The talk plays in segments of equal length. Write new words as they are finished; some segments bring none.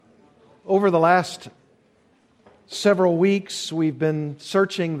Over the last several weeks, we've been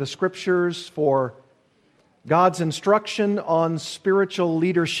searching the Scriptures for God's instruction on spiritual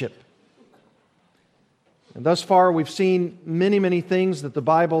leadership. And thus far, we've seen many things that the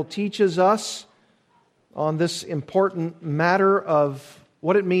Bible teaches us on this important matter of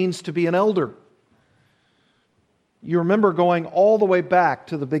what it means to be an elder. You remember going all the way back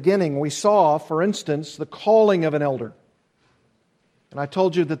to the beginning, we saw, for instance, the calling of an elder. And I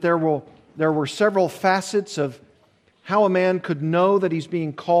told you that there were several facets of how a man could know that he's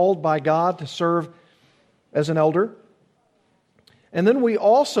being called by God to serve as an elder. And then we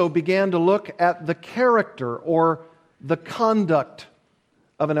also began to look at the character or the conduct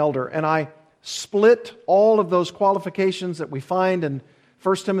of an elder. And I split all of those qualifications that we find in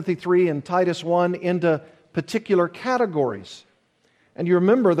 1 Timothy 3 and Titus 1 into particular categories. And you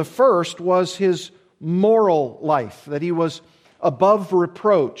remember the first was his moral life, that he was above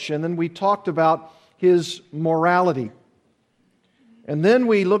reproach. And then we talked about his morality. And then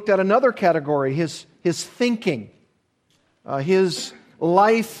we looked at another category, his thinking, his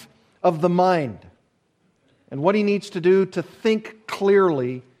life of the mind, and what he needs to do to think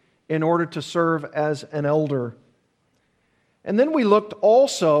clearly in order to serve as an elder. And then we looked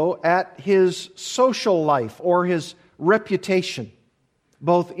also at his social life or his reputation,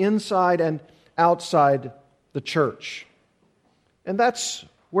 both inside and outside the church. And that's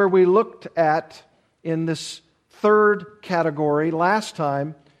where we looked at in this third category last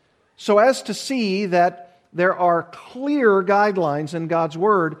time, so as to see that there are clear guidelines in God's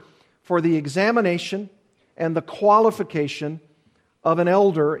Word for the examination and the qualification of an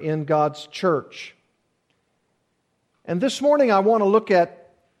elder in God's church. And this morning I want to look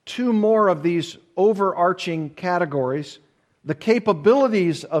at two more of these overarching categories: the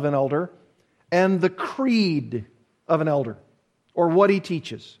capabilities of an elder and the creed of an elder, or what he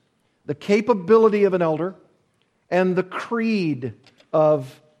teaches. The capability of an elder and the creed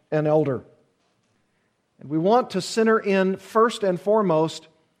of an elder. And we want to center in first and foremost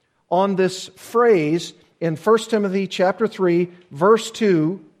on this phrase in 1 Timothy chapter 3, verse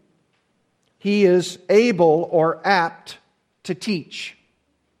 2, he is able or apt to teach.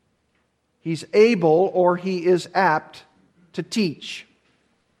 He's able or he is apt to teach.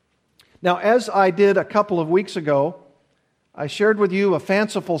 Now, as I did a couple of weeks ago, I shared with you a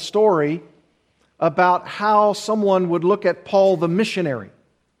fanciful story about how someone would look at Paul the missionary.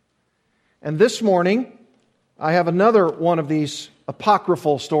 And this morning, I have another one of these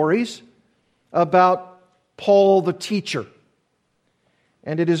apocryphal stories about Paul the teacher.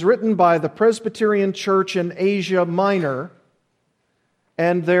 And it is written by the Presbyterian Church in Asia Minor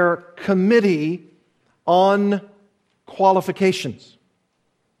and their committee on qualifications.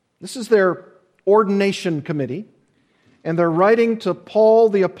 This is their ordination committee, and they're writing to Paul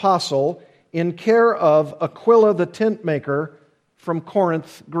the apostle in care of Aquila the tent maker from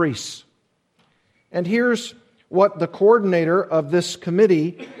Corinth, Greece. And here's what the coordinator of this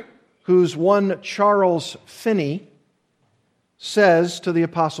committee, who's one Charles Finney, says to the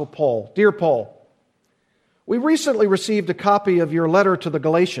apostle Paul. Dear Paul, we recently received a copy of your letter to the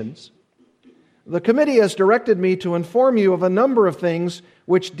Galatians. The committee has directed me to inform you of a number of things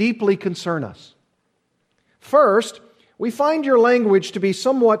which deeply concern us. First, we find your language to be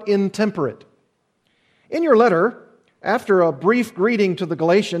somewhat intemperate. In your letter, after a brief greeting to the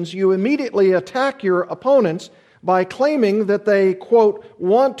Galatians, you immediately attack your opponents by claiming that they, quote,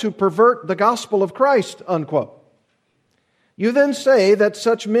 want to pervert the gospel of Christ, unquote. You then say that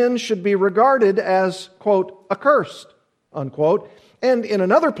such men should be regarded as, quote, accursed, unquote. And in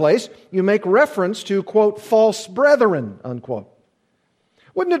another place, you make reference to, quote, false brethren, unquote.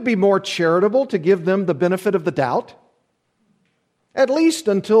 Wouldn't it be more charitable to give them the benefit of the doubt? At least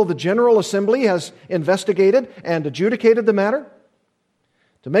until the General Assembly has investigated and adjudicated the matter?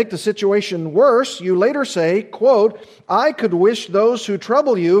 To make the situation worse, you later say, quote, I could wish those who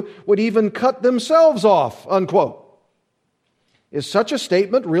trouble you would even cut themselves off, unquote. Is such a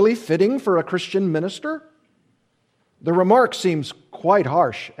statement really fitting for a Christian minister? The remark seems quite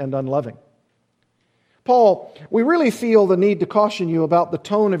harsh and unloving. Paul, we really feel the need to caution you about the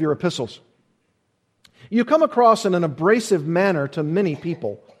tone of your epistles. You come across in an abrasive manner to many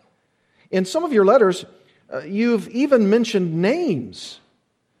people. In some of your letters, you've even mentioned names.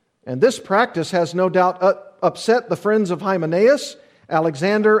 And this practice has no doubt upset the friends of Hymenaeus,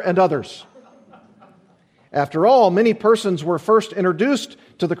 Alexander, and others. After all, many persons were first introduced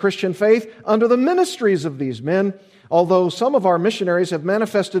to the Christian faith under the ministries of these men, although some of our missionaries have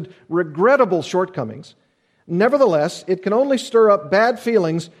manifested regrettable shortcomings. Nevertheless, it can only stir up bad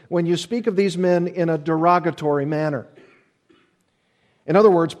feelings when you speak of these men in a derogatory manner. In other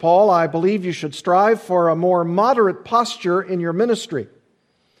words, Paul, I believe you should strive for a more moderate posture in your ministry.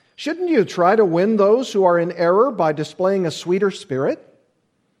 Shouldn't you try to win those who are in error by displaying a sweeter spirit?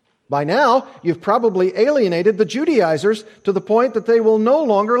 By now, you've probably alienated the Judaizers to the point that they will no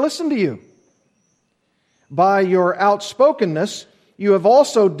longer listen to you. By your outspokenness, you have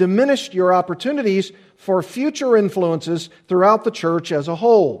also diminished your opportunities for future influences throughout the church as a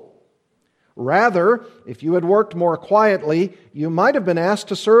whole. Rather, if you had worked more quietly, you might have been asked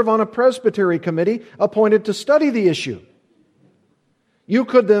to serve on a presbytery committee appointed to study the issue. You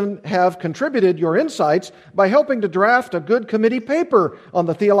could then have contributed your insights by helping to draft a good committee paper on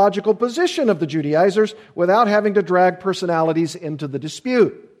the theological position of the Judaizers without having to drag personalities into the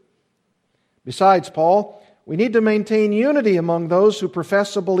dispute. Besides, Paul, we need to maintain unity among those who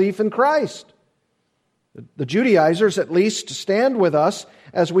profess a belief in Christ. The Judaizers, at least, stand with us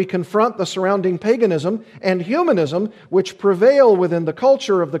as we confront the surrounding paganism and humanism which prevail within the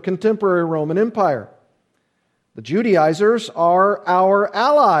culture of the contemporary Roman Empire. The Judaizers are our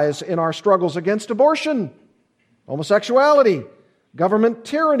allies in our struggles against abortion, homosexuality, government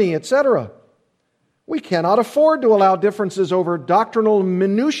tyranny, etc. We cannot afford to allow differences over doctrinal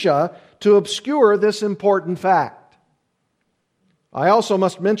minutiae to obscure this important fact. I also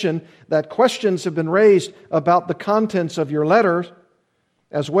must mention that questions have been raised about the contents of your letter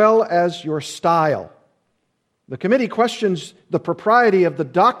as well as your style. The committee questions the propriety of the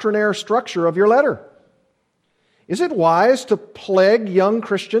doctrinaire structure of your letter. Is it wise to plague young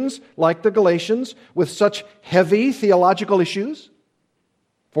Christians like the Galatians with such heavy theological issues?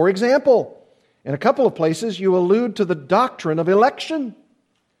 For example, in a couple of places you allude to the doctrine of election.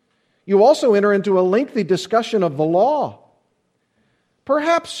 You also enter into a lengthy discussion of the law.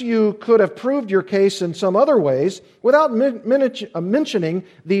 Perhaps you could have proved your case in some other ways without mentioning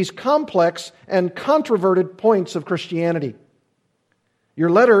these complex and controverted points of Christianity.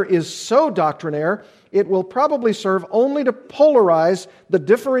 Your letter is so doctrinaire, it will probably serve only to polarize the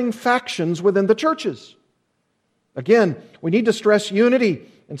differing factions within the churches. Again, we need to stress unity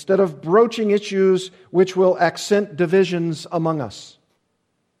instead of broaching issues which will accent divisions among us.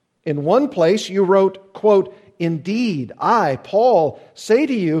 In one place, you wrote, quote, "Indeed, I, Paul, say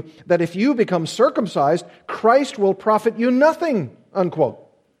to you that if you become circumcised, Christ will profit you nothing," unquote.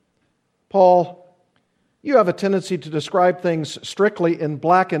 Paul, you have a tendency to describe things strictly in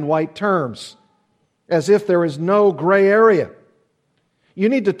black and white terms, as if there is no gray area. You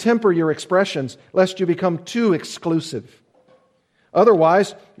need to temper your expressions, lest you become too exclusive.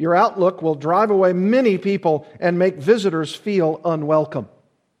 Otherwise, your outlook will drive away many people and make visitors feel unwelcome.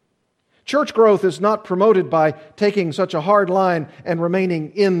 Church growth is not promoted by taking such a hard line and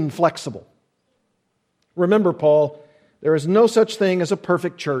remaining inflexible. Remember, Paul, there is no such thing as a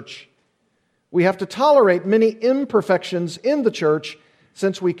perfect church. We have to tolerate many imperfections in the church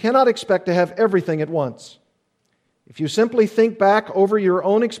since we cannot expect to have everything at once. If you simply think back over your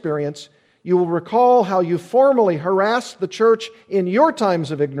own experience, you will recall how you formerly harassed the church in your times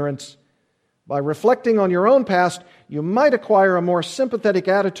of ignorance. By reflecting on your own past, you might acquire a more sympathetic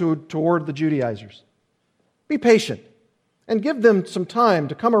attitude toward the Judaizers. Be patient and give them some time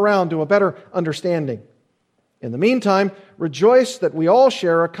to come around to a better understanding. In the meantime, rejoice that we all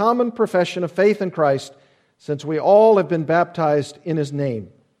share a common profession of faith in Christ, since we all have been baptized in His name.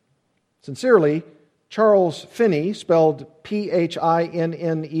 Sincerely, Charles Finney, spelled Phinney,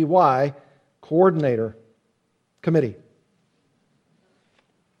 Coordinator, Committee.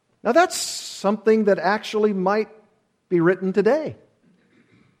 Now that's something that actually might be written today.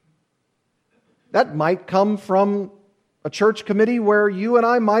 That might come from a church committee where you and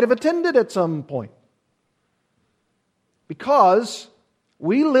I might have attended at some point. Because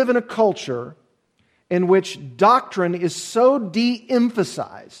we live in a culture in which doctrine is so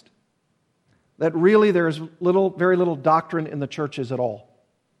de-emphasized that really there's very little doctrine in the churches at all.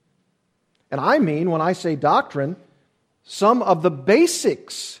 And I mean, when I say doctrine, some of the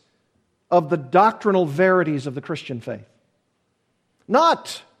basics of the doctrinal verities of the Christian faith.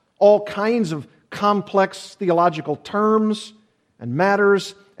 Not all kinds of complex theological terms and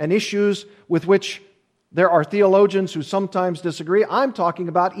matters and issues with which there are theologians who sometimes disagree. I'm talking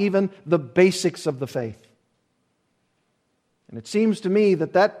about even the basics of the faith. And it seems to me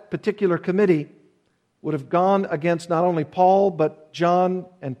that that particular committee would have gone against not only Paul, but John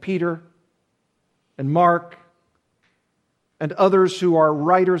and Peter and Mark and others who are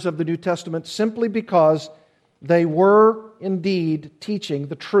writers of the New Testament simply because they were indeed teaching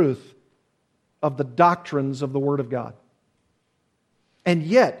the truth of the doctrines of the Word of God. And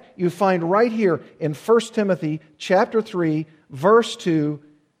yet, you find right here in 1 Timothy chapter 3, verse 2,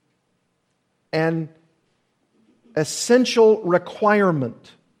 and essential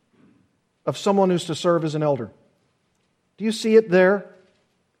requirement of someone who's to serve as an elder. Do you see it there?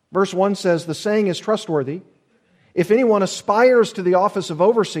 Verse 1 says, "The saying is trustworthy. If anyone aspires to the office of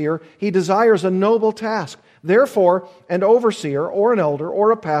overseer, he desires a noble task. Therefore, an overseer or an elder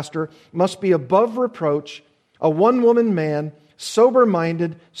or a pastor must be above reproach, a one-woman man,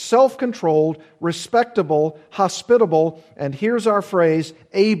 sober-minded, self-controlled, respectable, hospitable," and here's our phrase,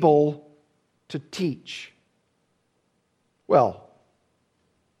 "able to teach." Well,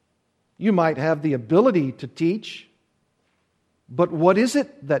 you might have the ability to teach, but what is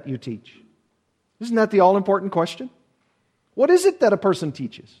it that you teach? Isn't that the all-important question? What is it that a person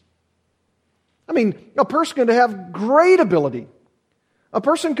teaches? I mean, a person could have great ability. A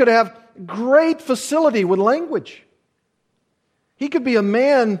person could have great facility with language. He could be a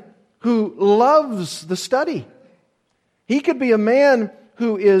man who loves the study. He could be a man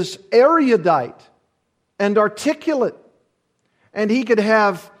who is erudite and articulate. And he could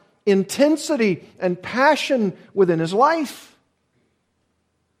have intensity and passion within his life.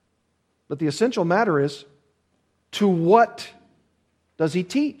 But the essential matter is, to what does he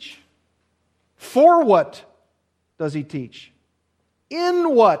teach? For what does he teach?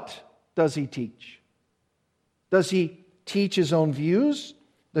 In what does he teach? Does he teach his own views?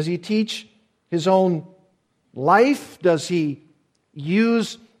 Does he teach his own life? Does he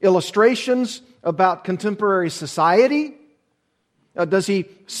use illustrations about contemporary society? Does he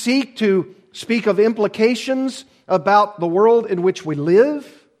seek to speak of implications about the world in which we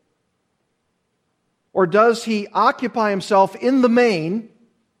live? Or does he occupy himself in the main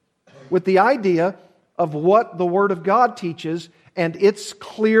with the idea of what the Word of God teaches and its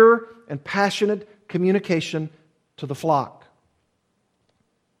clear and passionate communication to the flock?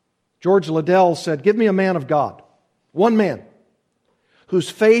 George Liddell said, "Give me a man of God, one man, whose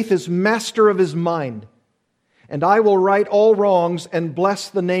faith is master of his mind, and I will right all wrongs and bless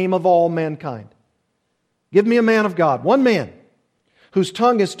the name of all mankind. Give me a man of God, one man, whose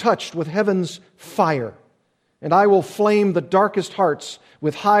tongue is touched with heaven's fire, and I will flame the darkest hearts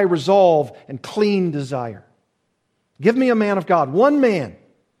with high resolve and clean desire. Give me a man of God, one man,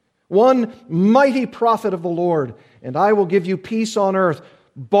 one mighty prophet of the Lord, and I will give you peace on earth,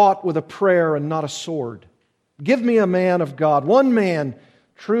 bought with a prayer and not a sword. Give me a man of God, one man,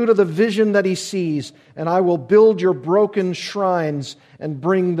 true to the vision that he sees, and I will build your broken shrines and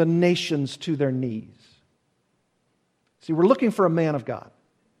bring the nations to their knees." See, we're looking for a man of God.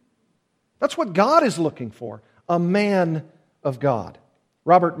 That's what God is looking for, a man of God.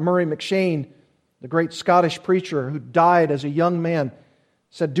 Robert Murray McCheyne, the great Scottish preacher who died as a young man,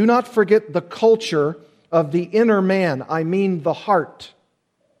 said, "Do not forget the culture of the inner man, I mean the heart.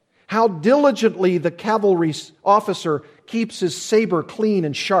 How diligently the cavalry officer keeps his saber clean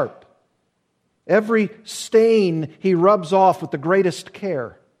and sharp. Every stain he rubs off with the greatest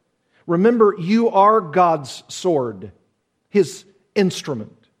care. Remember, you are God's sword, His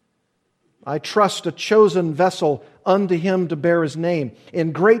instrument. I trust a chosen vessel unto Him to bear His name.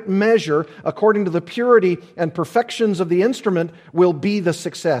 In great measure, according to the purity and perfections of the instrument, will be the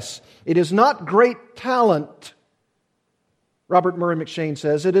success. It is not great talent," Robert Murray McCheyne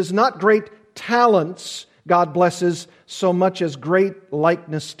says, "it is not great talents God blesses so much as great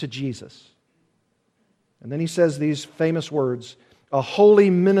likeness to Jesus." And then he says these famous words, "A holy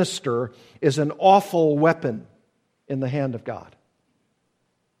minister is an awful weapon in the hand of God."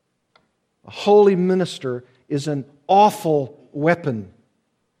 A holy minister is an awful weapon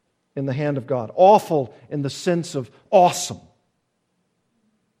in the hand of God. Awful in the sense of awesome,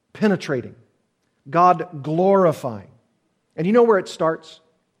 penetrating, God glorifying. And you know where it starts?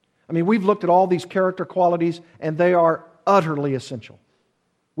 I mean, we've looked at all these character qualities, and they are utterly essential.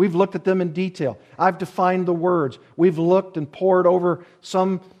 We've looked at them in detail. I've defined the words. We've looked and pored over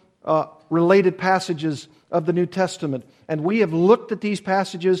some related passages of the New Testament. And we have looked at these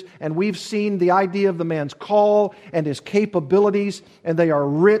passages, and we've seen the idea of the man's call and his capabilities, and they are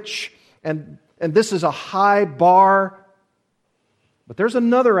rich, and this is a high bar. But there's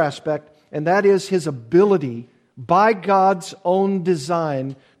another aspect, and that is his ability, by God's own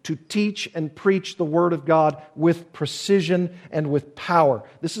design, to teach and preach the Word of God with precision and with power.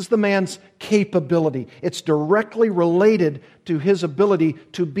 This is the man's capability. It's directly related to his ability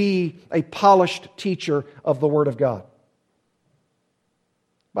to be a polished teacher of the Word of God.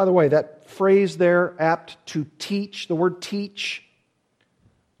 By the way, that phrase there, apt to teach, the word teach,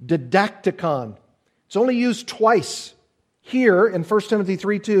 didacticon, it's only used twice here in 1 Timothy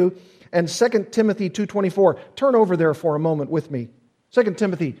 3:2 and 2 Timothy 2:24. Turn over there for a moment with me. 2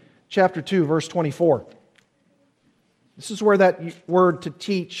 Timothy chapter 2, verse 24. This is where that word to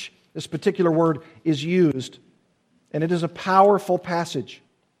teach, this particular word, is used. And it is a powerful passage.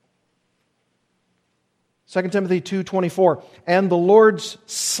 2 Timothy 2:24, and the Lord's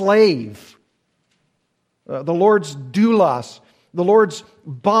slave, the Lord's doulos, the Lord's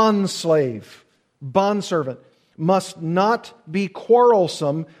bondslave, bondservant, must not be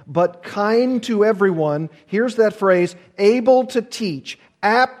quarrelsome, but kind to everyone. Here's that phrase, able to teach,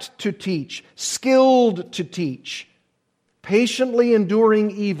 apt to teach, skilled to teach, patiently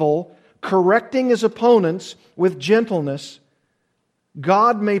enduring evil, correcting his opponents with gentleness.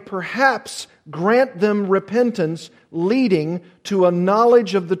 God may perhaps grant them repentance leading to a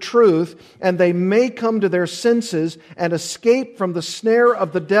knowledge of the truth, and they may come to their senses and escape from the snare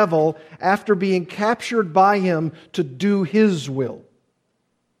of the devil after being captured by him to do his will.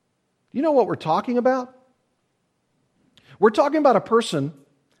 You know what we're talking about? We're talking about a person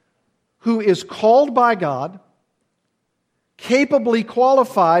who is called by God, capably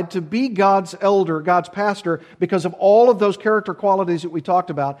qualified to be God's elder, God's pastor, because of all of those character qualities that we talked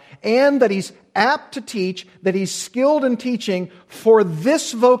about, and that he's apt to teach, that he's skilled in teaching for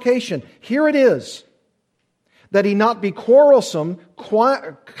this vocation. Here it is, that he not be quarrelsome,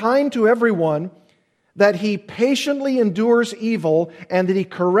 kind to everyone, that he patiently endures evil, and that he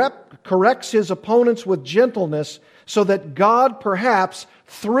corrects his opponents with gentleness, so that God perhaps,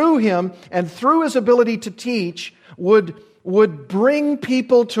 through him and through his ability to teach, would bring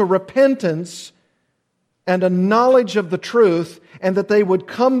people to repentance and a knowledge of the truth, and that they would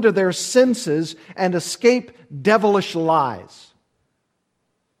come to their senses and escape devilish lies.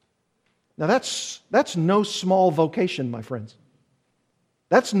 Now that's no small vocation, my friends.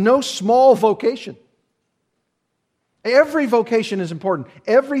 That's no small vocation. Every vocation is important.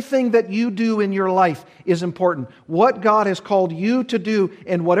 Everything that you do in your life is important. What God has called you to do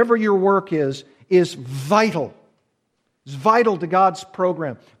in whatever your work is vital. It's vital to God's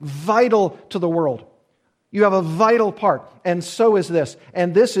program, vital to the world. You have a vital part, and so is this.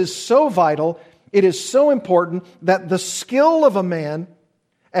 And this is so vital, it is so important that the skill of a man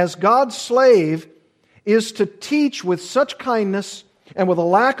as God's slave is to teach with such kindness and with a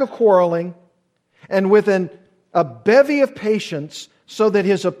lack of quarreling and with a bevy of patience, so that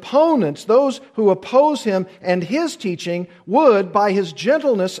his opponents, those who oppose him and his teaching, would, by his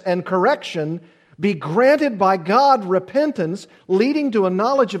gentleness and correction, be granted by God repentance, leading to a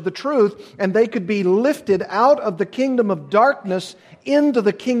knowledge of the truth, and they could be lifted out of the kingdom of darkness into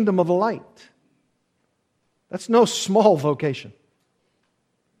the kingdom of light. That's no small vocation.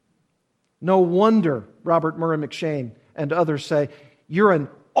 No wonder Robert Murray McCheyne and others say, you're an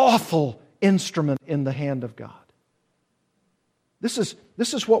awful instrument in the hand of God. This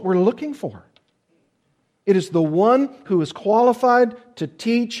is what we're looking for. It is the one who is qualified to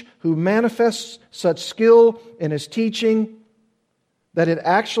teach, who manifests such skill in his teaching, that it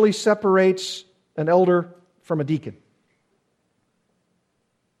actually separates an elder from a deacon.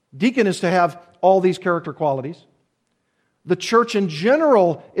 Deacon is to have all these character qualities. The church in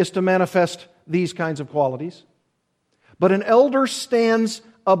general is to manifest these kinds of qualities. But an elder stands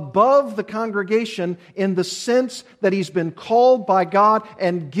above the congregation in the sense that he's been called by God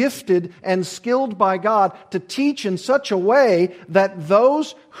and gifted and skilled by God to teach in such a way that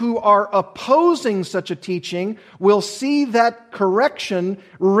those who are opposing such a teaching will see that correction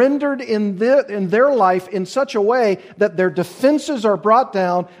rendered in their life in such a way that their defenses are brought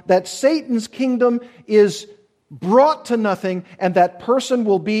down, that Satan's kingdom is brought to nothing, and that person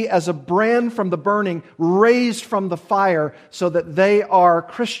will be as a brand from the burning, raised from the fire, so that they are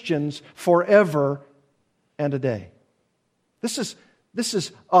Christians forever and a day. This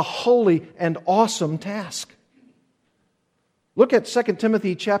is a holy and awesome task. Look at 2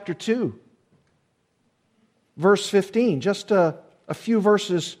 Timothy chapter 2, verse 15, just a few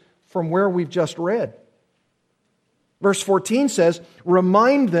verses from where we've just read. Verse 14 says,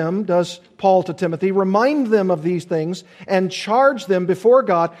 remind them, does Paul to Timothy, remind them of these things and charge them before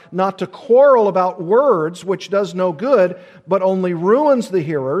God not to quarrel about words, which does no good, but only ruins the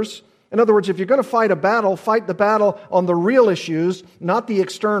hearers. In other words, if you're going to fight the battle on the real issues, not the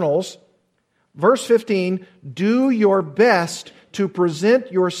externals. Verse 15, do your best to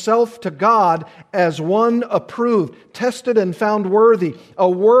present yourself to God as one approved, tested and found worthy, a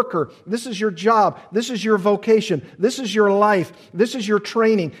worker. This is your job. This is your vocation. This is your life. This is your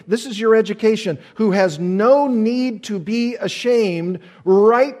training. This is your education, who has no need to be ashamed,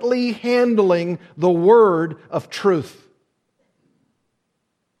 rightly handling the word of truth.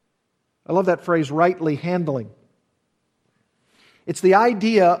 I love that phrase, rightly handling. It's the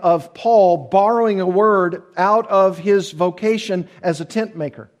idea of Paul borrowing a word out of his vocation as a tent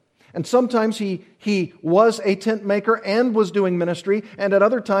maker. And sometimes he was a tent maker and was doing ministry, and at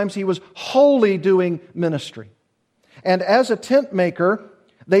other times he was wholly doing ministry. And as a tent maker,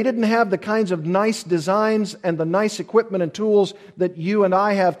 they didn't have the kinds of nice designs and the nice equipment and tools that you and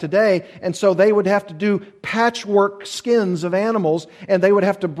I have today. And so they would have to do patchwork skins of animals, and they would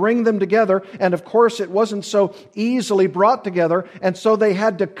have to bring them together. And of course, it wasn't so easily brought together. And so they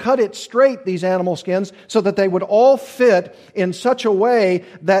had to cut it straight, these animal skins, so that they would all fit in such a way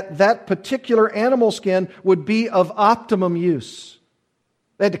that that particular animal skin would be of optimum use.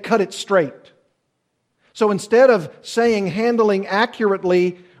 They had to cut it straight. So instead of saying handling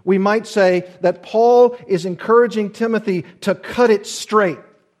accurately, we might say that Paul is encouraging Timothy to cut it straight,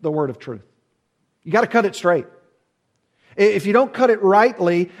 the word of truth. You got to cut it straight. If you don't cut it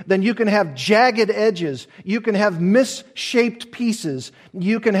rightly, then you can have jagged edges. You can have misshaped pieces.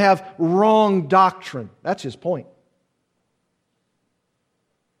 You can have wrong doctrine. That's his point.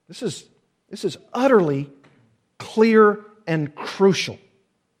 This is utterly clear and crucial.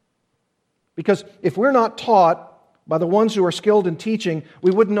 Because if we're not taught by the ones who are skilled in teaching,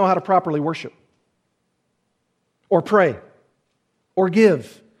 we wouldn't know how to properly worship, or pray, or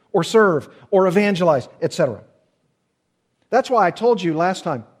give, or serve, or evangelize, etc. That's why I told you last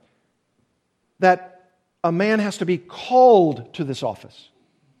time that a man has to be called to this office.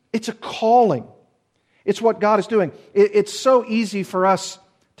 It's a calling. It's what God is doing. It's so easy for us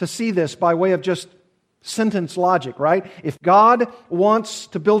to see this by way of just sentence logic, right? If God wants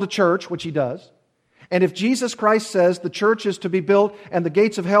to build a church, which He does, and if Jesus Christ says the church is to be built and the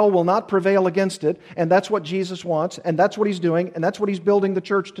gates of hell will not prevail against it, and that's what Jesus wants, and that's what He's doing, and that's what He's building the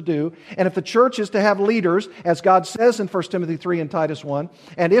church to do, and if the church is to have leaders, as God says in 1 Timothy 3 and Titus 1,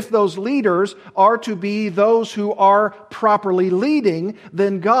 and if those leaders are to be those who are properly leading,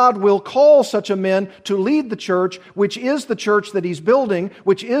 then God will call such a men to lead the church, which is the church that He's building,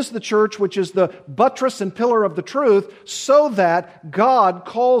 which is the church which is the buttress and pillar of the truth, so that God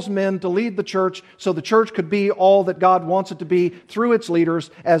calls men to lead the church so the church could be all that God wants it to be through its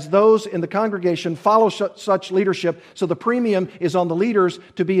leaders, as those in the congregation follow such leadership. So the premium is on the leaders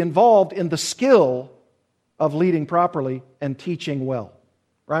to be involved in the skill of leading properly and teaching well.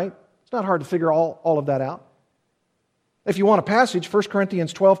 Right? It's not hard to figure all of that out. If you want a passage, 1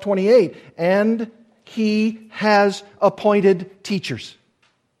 Corinthians 12:28, and He has appointed teachers.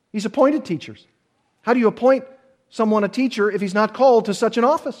 He's appointed teachers. How do you appoint someone a teacher if he's not called to such an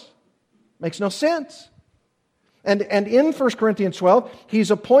office? Makes no sense. And in 1 Corinthians 12,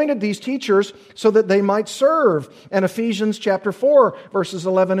 He's appointed these teachers so that they might serve. And Ephesians chapter 4, verses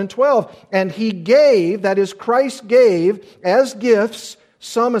 11 and 12. And He gave, that is, Christ gave as gifts,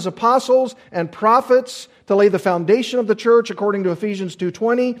 some as apostles and prophets to lay the foundation of the church, according to Ephesians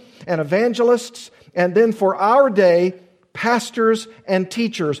 2:20, and evangelists. And then for our day, pastors and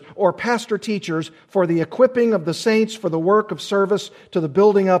teachers, or pastor teachers, for the equipping of the saints for the work of service to the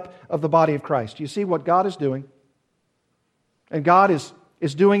building up of the body of Christ. You see what God is doing? And God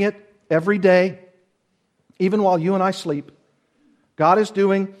is doing it every day, even while you and I sleep. God is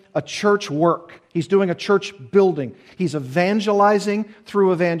doing a church work. He's doing a church building. He's evangelizing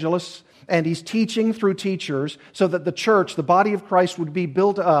through evangelists, and He's teaching through teachers so that the church, the body of Christ, would be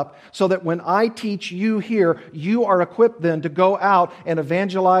built up so that when I teach you here, you are equipped then to go out and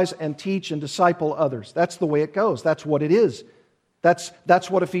evangelize and teach and disciple others. That's the way it goes. That's what it is. That's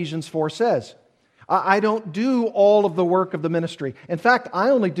what Ephesians 4 says. I don't do all of the work of the ministry. In fact, I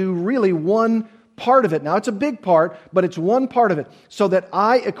only do really one part of it. Now, it's a big part, but it's one part of it, so that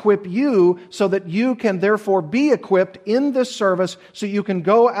I equip you so that you can therefore be equipped in this service so you can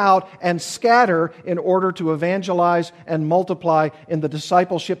go out and scatter in order to evangelize and multiply in the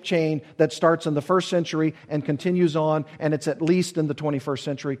discipleship chain that starts in the first century and continues on, and it's at least in the 21st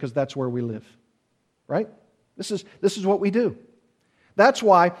century because that's where we live. Right? This is what we do. That's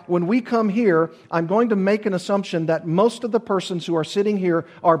why when we come here, I'm going to make an assumption that most of the persons who are sitting here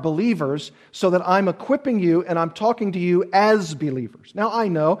are believers, so that I'm equipping you and I'm talking to you as believers. Now, I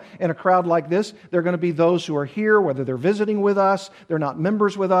know in a crowd like this, there are going to be those who are here, whether they're visiting with us, they're not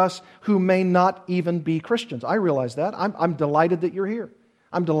members with us, who may not even be Christians. I realize that. I'm delighted that you're here.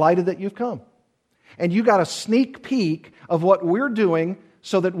 I'm delighted that you've come. And you got a sneak peek of what we're doing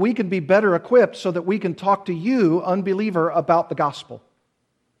so that we can be better equipped, so that we can talk to you, unbeliever, about the gospel.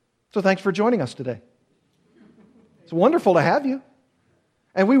 So thanks for joining us today. It's wonderful to have you.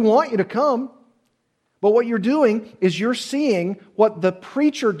 And we want you to come. But what you're doing is you're seeing what the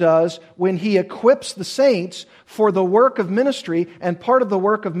preacher does when he equips the saints for the work of ministry. And part of the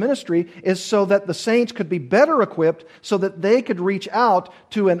work of ministry is so that the saints could be better equipped so that they could reach out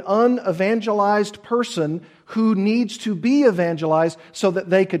to an unevangelized person who needs to be evangelized so that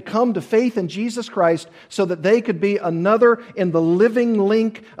they could come to faith in Jesus Christ, so that they could be another in the living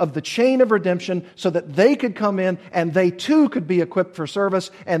link of the chain of redemption, so that they could come in and they too could be equipped for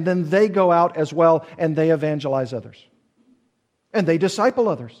service, and then they go out as well and they evangelize others. And they disciple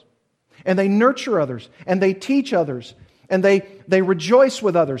others. And they nurture others. And they teach others. And they rejoice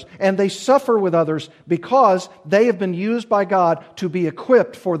with others. And they suffer with others because they have been used by God to be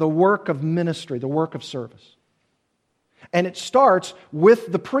equipped for the work of ministry, the work of service. And it starts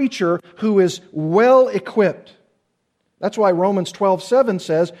with the preacher who is well equipped. That's why Romans 12:7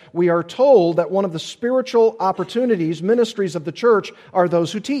 says, we are told that one of the spiritual opportunities, ministries of the church, are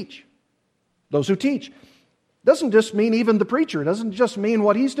those who teach. Those who teach. Doesn't just mean even the preacher. It doesn't just mean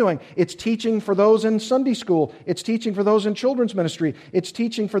what he's doing. It's teaching for those in Sunday school. It's teaching for those in children's ministry. It's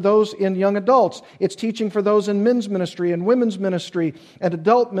teaching for those in young adults. It's teaching for those in men's ministry and women's ministry and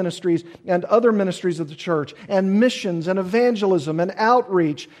adult ministries and other ministries of the church and missions and evangelism and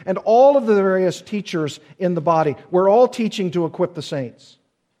outreach and all of the various teachers in the body. We're all teaching to equip the saints.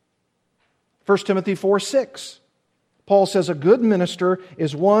 1 Timothy 4:6. Paul says a good minister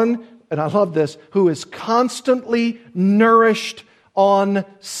is one, and I love this, who is constantly nourished on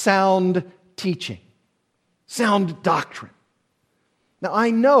sound teaching, sound doctrine. Now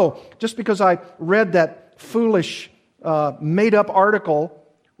I know, just because I read that foolish, made-up article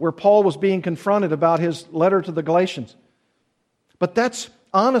where Paul was being confronted about his letter to the Galatians, but that's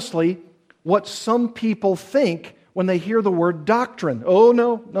honestly what some people think when they hear the word doctrine. Oh,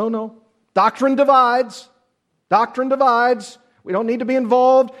 no. Doctrine divides. Doctrine divides. We don't need to be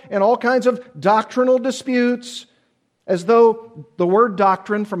involved in all kinds of doctrinal disputes, as though the word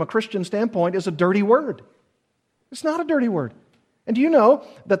doctrine from a Christian standpoint is a dirty word. It's not a dirty word. And do you know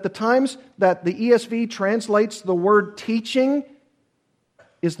that the times that the ESV translates the word teaching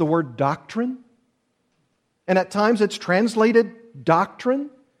is the word doctrine? And at times it's translated doctrine?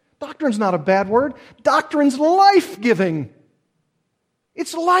 Doctrine's not a bad word. Doctrine's life-giving.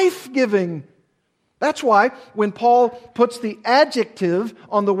 It's life-giving. That's why when Paul puts the adjective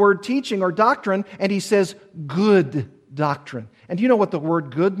on the word teaching or doctrine, and he says good doctrine. And do you know what the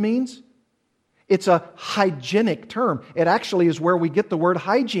word good means? It's a hygienic term. It actually is where we get the word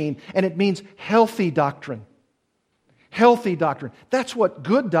hygiene, and it means healthy doctrine. Healthy doctrine. That's what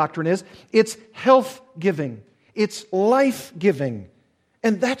good doctrine is. It's health-giving. It's life-giving.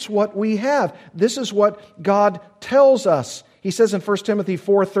 And that's what we have. This is what God tells us. He says in 1 Timothy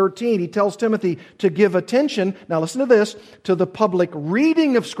 4:13, he tells Timothy to give attention, now listen to this, to the public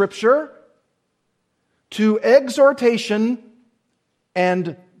reading of Scripture, to exhortation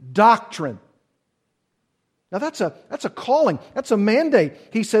and doctrine. Now that's a calling, that's a mandate.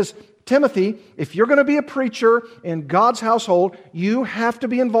 He says, Timothy, if you're going to be a preacher in God's household, you have to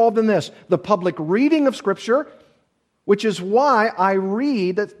be involved in this. The public reading of Scripture, which is why I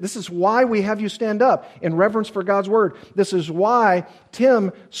read, this is why we have you stand up in reverence for God's Word. This is why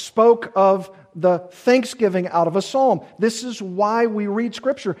Tim spoke of the thanksgiving out of a psalm. This is why we read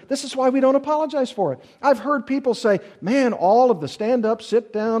Scripture. This is why we don't apologize for it. I've heard people say, man, all of the stand up,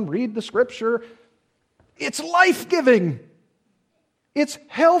 sit down, read the Scripture, it's life-giving. It's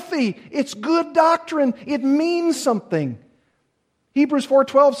healthy. It's good doctrine. It means something. Hebrews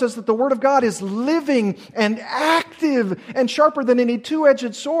 4:12 says that the Word of God is living and active and sharper than any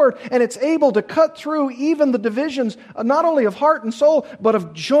two-edged sword, and it's able to cut through even the divisions, not only of heart and soul, but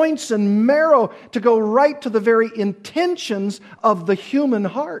of joints and marrow, to go right to the very intentions of the human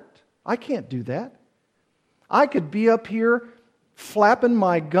heart. I can't do that. I could be up here flapping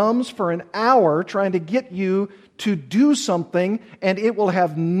my gums for an hour trying to get you to do something, and it will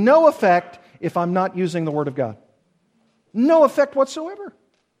have no effect if I'm not using the Word of God. No effect whatsoever.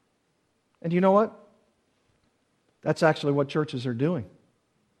 And you know what? That's actually what churches are doing.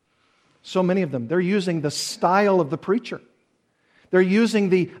 So many of them, they're using the style of the preacher. They're using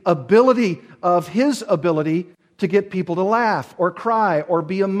the ability of his ability to get people to laugh or cry or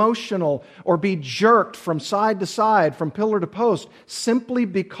be emotional or be jerked from side to side, from pillar to post, simply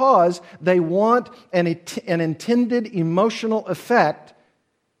because they want an intended emotional effect,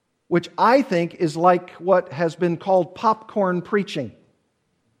 which I think is like what has been called popcorn preaching.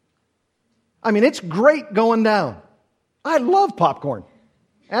 I mean, it's great going down. I love popcorn.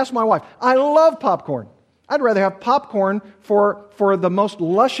 Ask my wife. I love popcorn. I'd rather have popcorn for the most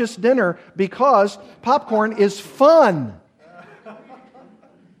luscious dinner because popcorn is fun.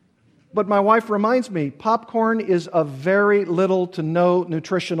 But my wife reminds me, popcorn is of very little to no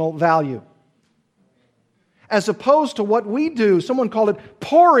nutritional value. As opposed to what we do, someone called it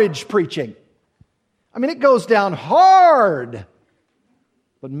porridge preaching. I mean, it goes down hard,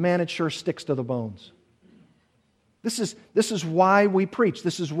 but man, it sure sticks to the bones. This is why we preach.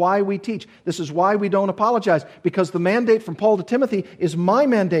 This is why we teach. This is why we don't apologize. Because the mandate from Paul to Timothy is my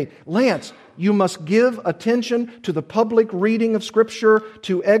mandate. Lance, you must give attention to the public reading of Scripture,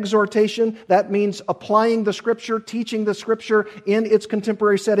 to exhortation. That means applying the Scripture, teaching the Scripture in its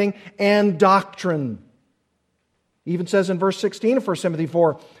contemporary setting, and doctrine. He even says in verse 16 of 1 Timothy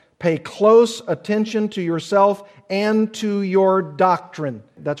 4, pay close attention to yourself and to your doctrine.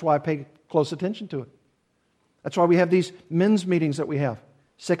 That's why I pay close attention to it. That's why we have these men's meetings that we have.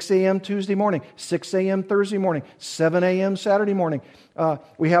 6 a.m. Tuesday morning, 6 a.m. Thursday morning, 7 a.m. Saturday morning.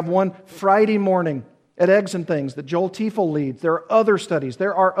 We have one Friday morning at Eggs and Things that Joel Tiefel leads. There are other studies.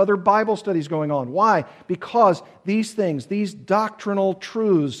 There are other Bible studies going on. Why? Because these things, these doctrinal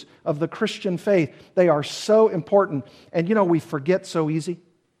truths of the Christian faith, they are so important. And you know, we forget so easy.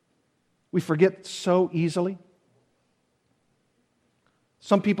 We forget so easily.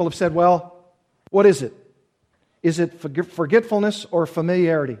 Some people have said, well, what is it? Is it forgetfulness or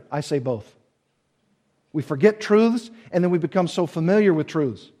familiarity? I say both. We forget truths, and then we become so familiar with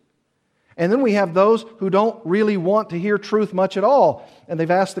truths. And then we have those who don't really want to hear truth much at all. And they've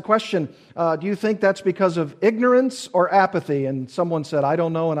asked the question, do you think that's because of ignorance or apathy? And someone said, I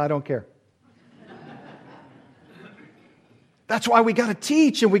don't know and I don't care. That's why we got to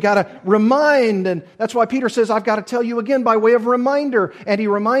teach and we got to remind. And that's why Peter says, I've got to tell you again by way of reminder. And he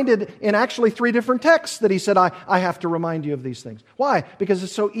reminded in actually 3 different texts that he said, I have to remind you of these things. Why? Because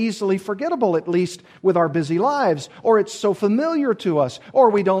it's so easily forgettable, at least with our busy lives. Or it's so familiar to us. Or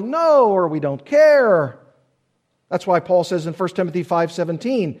we don't know, or we don't care. That's why Paul says in 1 Timothy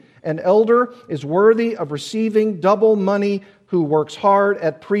 5:17, an elder is worthy of receiving double money who works hard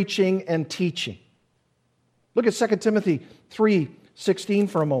at preaching and teaching. Look at 2 Timothy 3:16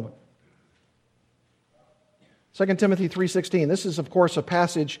 for a moment. 2 Timothy 3:16. This is, of course, a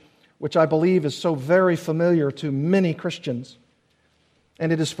passage which I believe is so very familiar to many Christians.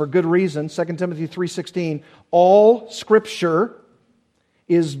 And it is for good reason. 2 Timothy 3:16. All Scripture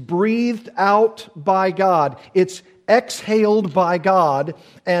is breathed out by God. It's exhaled by God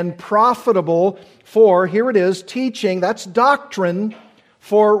and profitable for, here it is, teaching, that's doctrine,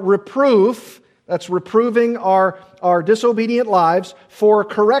 for reproof, that's reproving our disobedient lives, for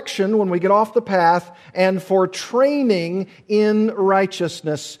correction when we get off the path, and for training in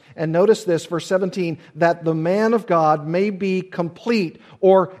righteousness. And notice this, verse 17, that the man of God may be complete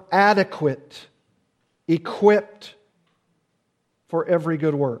or adequate, equipped for every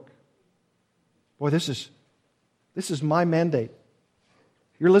good work. Boy, this is my mandate.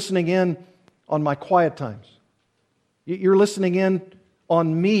 You're listening in on my quiet times. You're listening in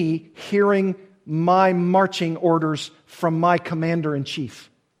on me hearing my marching orders from my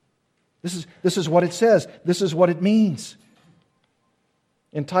commander-in-chief. This is what it says. This is what it means.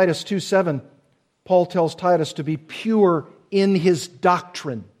 In Titus 2:7, Paul tells Titus to be pure in his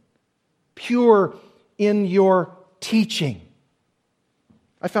doctrine, pure in your teaching.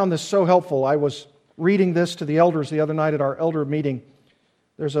 I found this so helpful. I was reading this to the elders the other night at our elder meeting.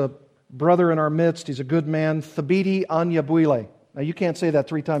 There's a brother in our midst. He's a good man, Thabiti Anyabwile. Now, you can't say that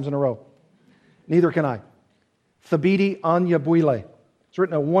 3 times in a row. Neither can I. Thabiti Anyabwile. He's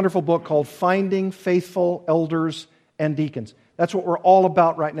written a wonderful book called Finding Faithful Elders and Deacons. That's what we're all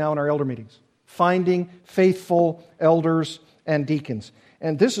about right now in our elder meetings. Finding faithful elders and deacons.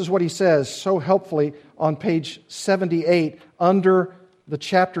 And this is what he says so helpfully on page 78 under the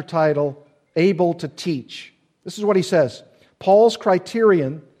chapter title, Able to Teach. This is what he says. Paul's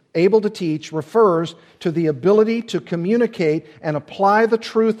criterion, able to teach, refers to the ability to communicate and apply the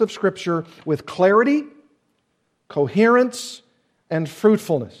truth of Scripture with clarity, coherence, and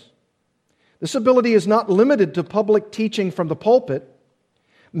fruitfulness. This ability is not limited to public teaching from the pulpit.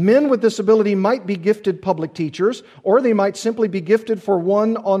 Men with this ability might be gifted public teachers, or they might simply be gifted for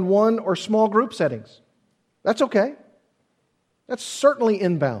one-on-one or small group settings. That's okay. That's certainly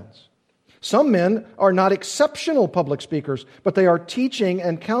in bounds. Some men are not exceptional public speakers, but they are teaching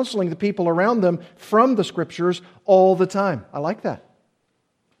and counseling the people around them from the Scriptures all the time. I like that.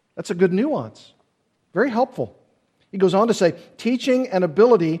 That's a good nuance. Very helpful. He goes on to say, teaching and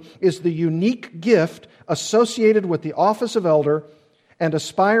ability is the unique gift associated with the office of elder, and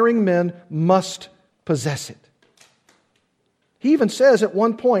aspiring men must possess it. He even says at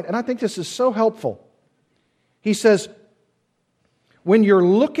one point, and I think this is so helpful, he says, when you're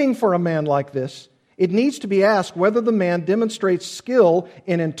looking for a man like this, it needs to be asked whether the man demonstrates skill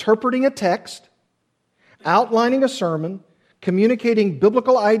in interpreting a text, outlining a sermon, communicating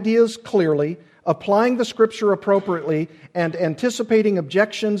biblical ideas clearly, applying the Scripture appropriately, and anticipating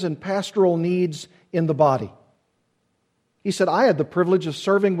objections and pastoral needs in the body. He said, I had the privilege of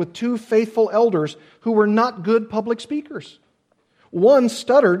serving with two faithful elders who were not good public speakers. One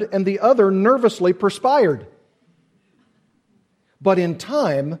stuttered and the other nervously perspired. But in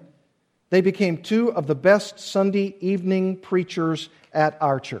time, they became two of the best Sunday evening preachers at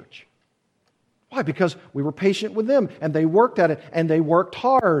our church. Why? Because we were patient with them, and they worked at it, and they worked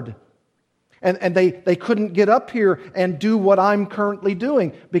hard. And they couldn't get up here and do what I'm currently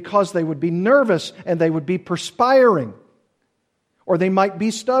doing because they would be nervous and they would be perspiring, or they might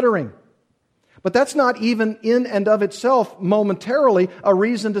be stuttering. But that's not even in and of itself momentarily a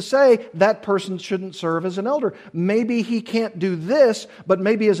reason to say that person shouldn't serve as an elder. Maybe he can't do this, but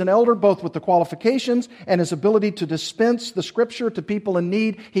maybe as an elder, both with the qualifications and his ability to dispense the Scripture to people in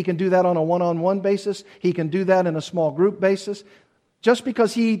need, he can do that on a one-on-one basis. He can do that in a small group basis. Just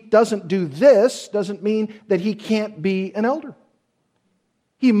because he doesn't do this doesn't mean that he can't be an elder.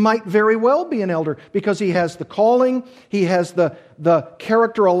 He might very well be an elder because he has the calling, he has the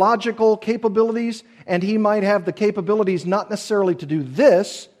characterological capabilities, and he might have the capabilities not necessarily to do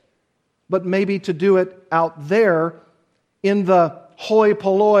this, but maybe to do it out there in the hoi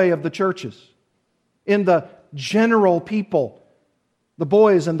polloi of the churches, in the general people, the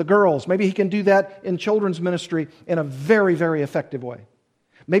boys and the girls. Maybe he can do that in children's ministry in a very, very effective way.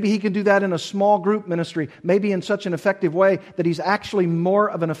 Maybe he can do that in a small group ministry, maybe in such an effective way that he's actually more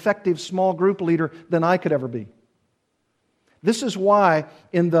of an effective small group leader than I could ever be. This is why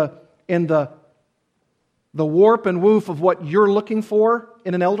in the warp and woof of what you're looking for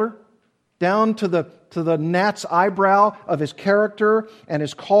in an elder, down to the gnat's eyebrow of his character and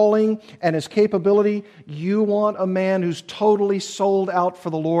his calling and his capability, you want a man who's totally sold out for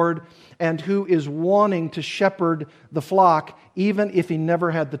the Lord and who is wanting to shepherd the flock even if he never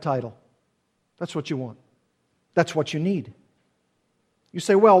had the title. That's what you want. That's what you need. You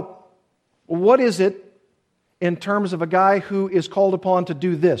say, well, what is it in terms of a guy who is called upon to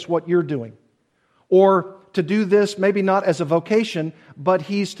do this, what you're doing? Or to do this, maybe not as a vocation, but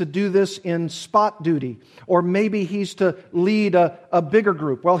he's to do this in spot duty. Or maybe he's to lead a bigger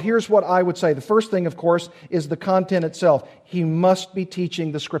group. Well, here's what I would say. The first thing, of course, is the content itself. He must be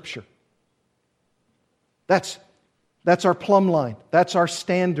teaching the Scripture. That's our plumb line. That's our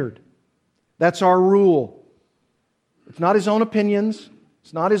standard. That's our rule. It's not his own opinions.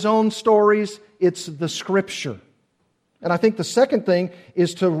 It's not his own stories. It's the Scripture. And I think the second thing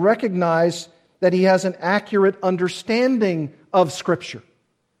is to recognize that he has an accurate understanding of Scripture.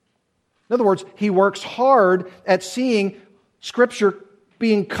 In other words, he works hard at seeing Scripture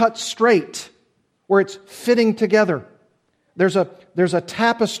being cut straight, where it's fitting together. There's a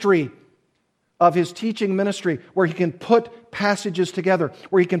tapestry of his teaching ministry where he can put passages together,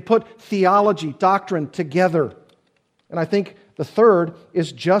 where he can put theology, doctrine together. And I think the third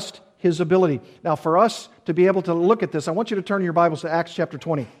is just his ability. Now, for us to be able to look at this, I want you to turn your Bibles to Acts chapter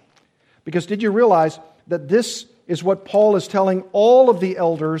 20. Because did you realize that this is what Paul is telling all of the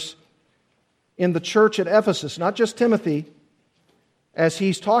elders in the church at Ephesus, not just Timothy, as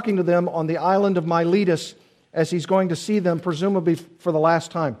he's talking to them on the island of Miletus, as he's going to see them presumably for the last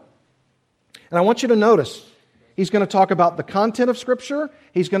time. And I want you to notice, he's going to talk about the content of Scripture,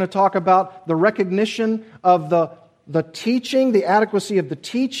 he's going to talk about the recognition of the teaching, the adequacy of the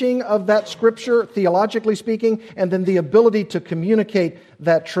teaching of that Scripture, theologically speaking, and then the ability to communicate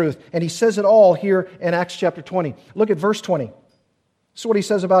that truth. And he says it all here in Acts chapter 20. Look at verse 20. This is what he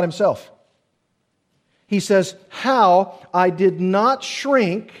says about himself. He says, how I did not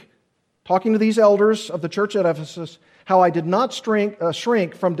shrink, talking to these elders of the church at Ephesus, how I did not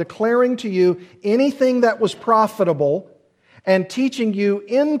shrink from declaring to you anything that was profitable and teaching you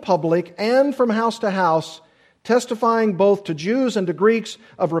in public and from house to house, testifying both to Jews and to Greeks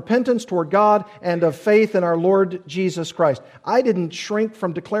of repentance toward God and of faith in our Lord Jesus Christ. I didn't shrink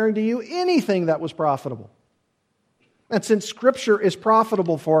from declaring to you anything that was profitable. And since Scripture is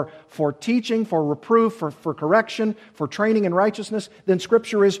profitable for teaching, for reproof, for correction, for training in righteousness, then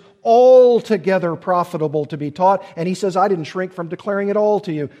Scripture is altogether profitable to be taught. And he says, I didn't shrink from declaring it all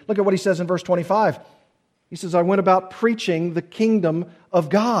to you. Look at what he says in verse 25. He says, I went about preaching the kingdom of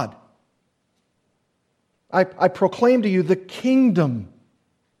God. I proclaim to you the kingdom.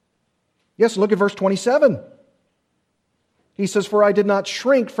 Yes, look at verse 27. He says, for I did not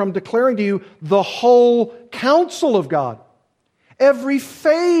shrink from declaring to you the whole counsel of God. Every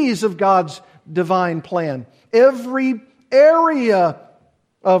phase of God's divine plan. Every area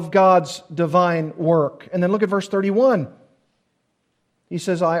of God's divine work. And then look at verse 31. He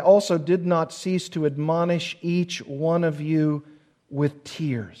says, I also did not cease to admonish each one of you with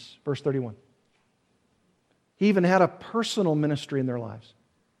tears. Verse 31. He even had a personal ministry in their lives.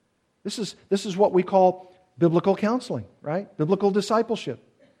 This is what we call biblical counseling, right? Biblical discipleship.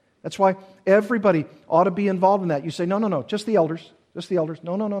 That's why everybody ought to be involved in that. You say, no, just the elders. Just the elders.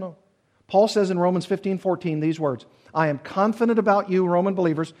 No. Paul says in Romans 15:14 these words, I am confident about you, Roman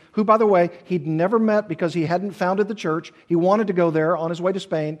believers, who, by the way, he'd never met because he hadn't founded the church. He wanted to go there on his way to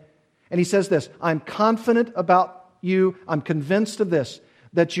Spain. And he says this, I'm confident about you, I'm convinced of this,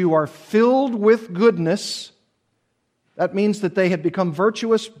 that you are filled with goodness. That means that they had become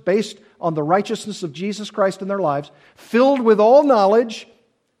virtuous based on the righteousness of Jesus Christ in their lives, filled with all knowledge.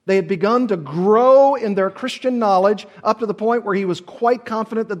 They had begun to grow in their Christian knowledge up to the point where he was quite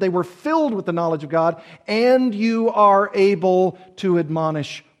confident that they were filled with the knowledge of God, and you are able to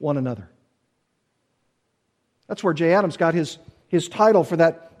admonish one another. That's where Jay Adams got his title for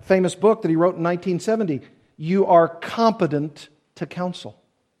that famous book that he wrote in 1970, You Are Competent to Counsel.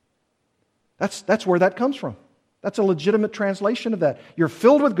 That's where that comes from. That's a legitimate translation of that. You're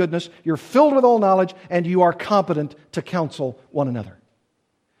filled with goodness, you're filled with all knowledge, and you are competent to counsel one another.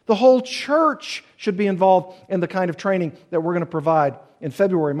 The whole church should be involved in the kind of training that we're going to provide in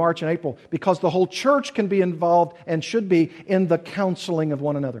February, March, and April, because the whole church can be involved and should be in the counseling of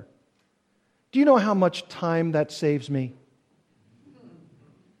one another. Do you know how much time that saves me?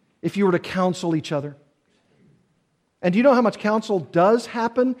 If you were to counsel each other. And do you know how much counsel does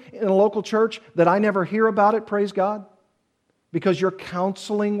happen in a local church that I never hear about it, praise God? Because you're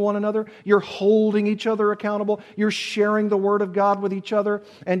counseling one another, you're holding each other accountable, you're sharing the Word of God with each other,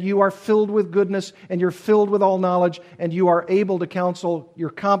 and you are filled with goodness, and you're filled with all knowledge, and you are able to counsel,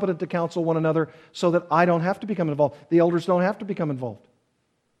 you're competent to counsel one another so that I don't have to become involved. The elders don't have to become involved.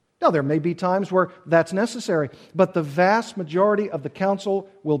 Now, there may be times where that's necessary, but the vast majority of the counsel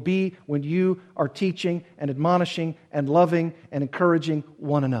will be when you are teaching and admonishing and loving and encouraging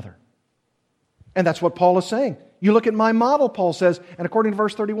one another. And that's what Paul is saying. You look at my model, Paul says, and according to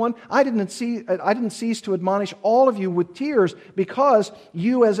verse 31, I didn't cease to admonish all of you with tears because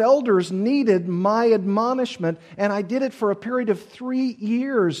you as elders needed my admonishment, and I did it for a period of 3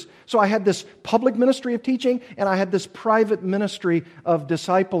 years. So I had this public ministry of teaching, and I had this private ministry of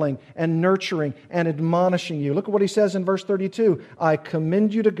discipling and nurturing and admonishing you. Look at what he says in verse 32. I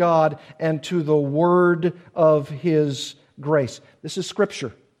commend you to God and to the word of His grace. This is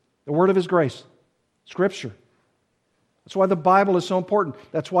Scripture, the word of His grace. Scripture. That's why the Bible is so important.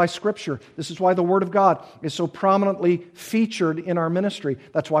 That's why Scripture, this is why the Word of God is so prominently featured in our ministry.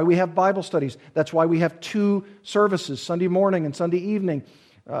 That's why we have Bible studies. That's why we have 2 services, Sunday morning and Sunday evening.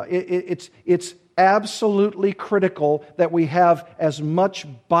 It's absolutely critical that we have as much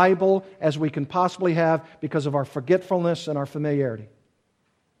Bible as we can possibly have because of our forgetfulness and our familiarity.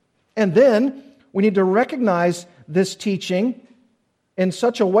 And then we need to recognize this teaching in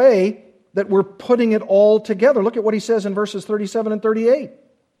such a way that we're putting it all together. Look at what he says in verses 37 and 38.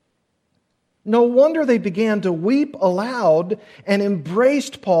 No wonder they began to weep aloud and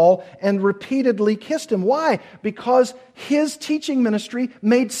embraced Paul and repeatedly kissed him. Why? Because his teaching ministry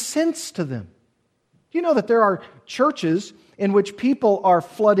made sense to them. Do you know that there are churches in which people are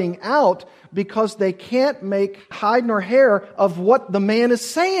flooding out because they can't make hide nor hair of what the man is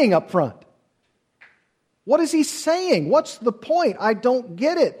saying up front? What is he saying? What's the point? I don't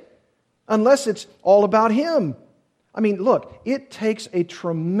get it. Unless it's all about him. I mean, look, it takes a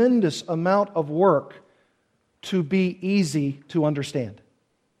tremendous amount of work to be easy to understand.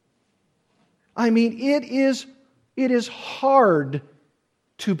 I mean, it is hard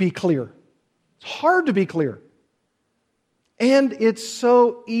to be clear. It's hard to be clear. And it's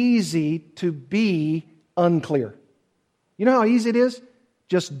so easy to be unclear. You know how easy it is?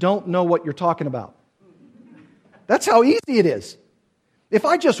 Just don't know what you're talking about. That's how easy it is. If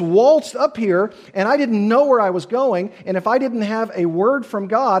I just waltzed up here and I didn't know where I was going, and if I didn't have a word from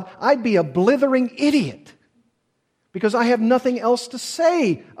God, I'd be a blithering idiot because I have nothing else to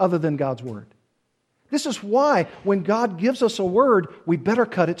say other than God's word. This is why when God gives us a word, we better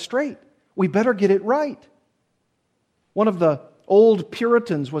cut it straight. We better get it right. One of the old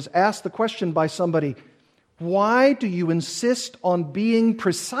Puritans was asked the question by somebody, why do you insist on being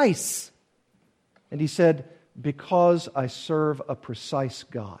precise? And he said, because I serve a precise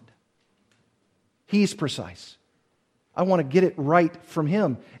God. He's precise. I want to get it right from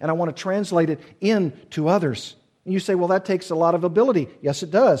Him, and I want to translate it into others. And you say, well, that takes a lot of ability. Yes,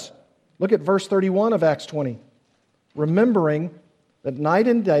 it does. Look at verse 31 of Acts 20. Remembering that night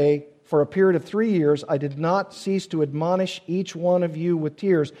and day, for a period of 3 years, I did not cease to admonish each one of you with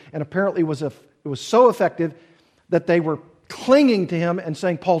tears. And apparently it was so effective that they were clinging to him and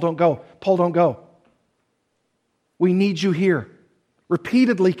saying, Paul, don't go. Paul, don't go. We need you here.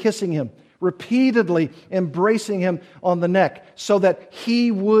 Repeatedly kissing him. repeatedly embracing him on the neck so that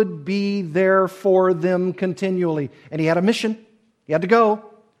he would be there for them continually. And he had a mission. He had to go.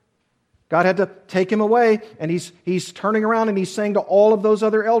 God had to take him away, and he's turning around and he's saying to all of those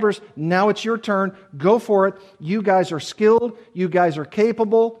other elders, now it's your turn. Go for it. You guys are skilled. You guys are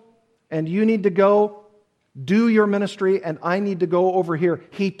capable, and you need to go do your ministry, and I need to go over here.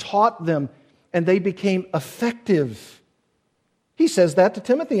 He taught them, and they became effective. He says that to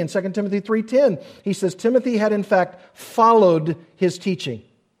Timothy in 2 Timothy 3:10. He says Timothy had in fact followed his teaching.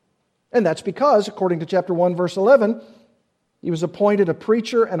 And that's because, according to chapter 1, verse 11, he was appointed a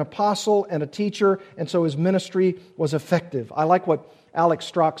preacher, an apostle, and a teacher, and so his ministry was effective. I like what Alex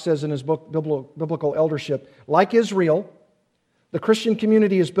Strock says in his book, Biblical Eldership. Like Israel, the Christian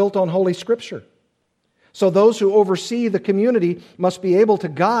community is built on Holy Scripture. So those who oversee the community must be able to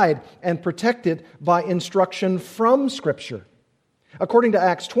guide and protect it by instruction from Scripture. According to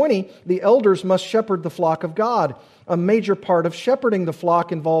Acts 20, the elders must shepherd the flock of God. A major part of shepherding the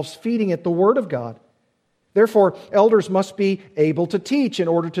flock involves feeding it the Word of God. Therefore, elders must be able to teach in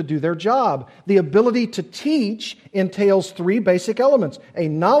order to do their job. The ability to teach entails three basic elements: a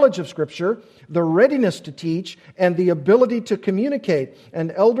knowledge of Scripture, the readiness to teach, and the ability to communicate.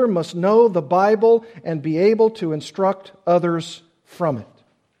 An elder must know the Bible and be able to instruct others from it.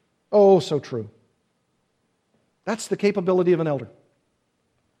 Oh, so true. That's the capability of an elder.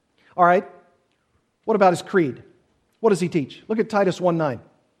 All right, what about his creed? What does he teach? Look at Titus 1:9.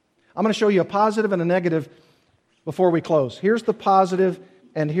 I'm going to show you a positive and a negative before we close. Here's the positive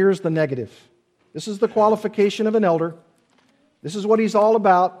and here's the negative. This is the qualification of an elder. This is what he's all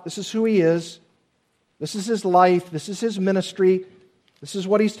about. This is who he is. This is his life. This is his ministry. This is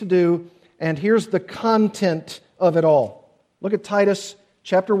what he's to do. And here's the content of it all. Look at Titus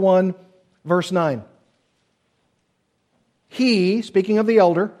chapter 1, verse 9. He, speaking of the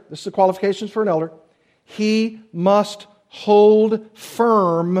elder, this is the qualifications for an elder, he must hold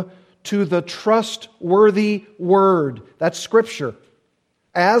firm to the trustworthy word. That's Scripture.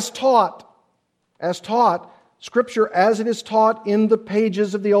 As taught, Scripture as it is taught in the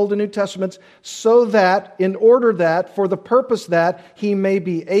pages of the Old and New Testaments, so that, in order that, for the purpose that he may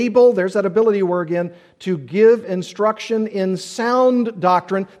be able, there's that ability word again, to give instruction in sound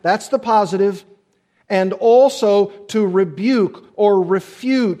doctrine, that's the positive, and also to rebuke or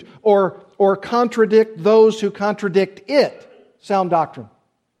refute or contradict those who contradict it. Sound doctrine.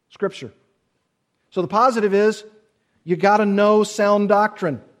 Scripture. So the positive is, you got to know sound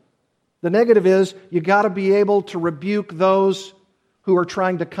doctrine. The negative is, you got to be able to rebuke those who are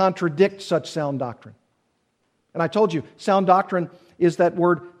trying to contradict such sound doctrine. And I told you, sound doctrine is that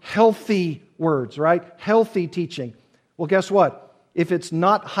word healthy words, right? Healthy teaching. Well, guess what? If it's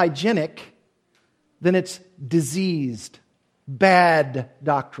not hygienic, then it's diseased, bad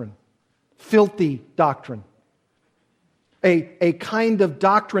doctrine, filthy doctrine. A kind of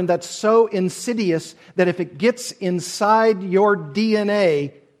doctrine that's so insidious that if it gets inside your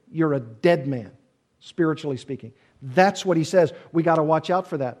DNA, you're a dead man, spiritually speaking. That's what he says. We got to watch out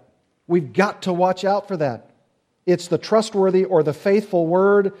for that. We've got to watch out for that. It's the trustworthy or the faithful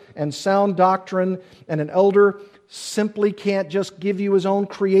word and sound doctrine, and an elder simply can't just give you his own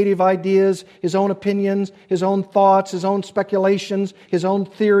creative ideas, his own opinions, his own thoughts, his own speculations, his own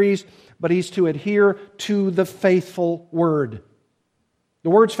theories, but he's to adhere to the faithful word. The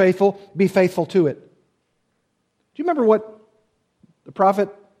word's faithful, be faithful to it. Do you remember what the prophet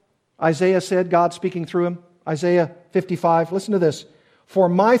Isaiah said, God speaking through him? Isaiah 55, listen to this. For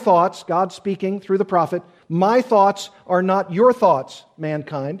my thoughts, God speaking through the prophet, my thoughts are not your thoughts,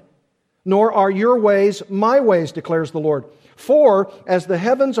 mankind, nor are your ways my ways, declares the Lord. For as the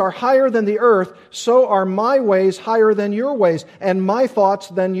heavens are higher than the earth, so are my ways higher than your ways, and my thoughts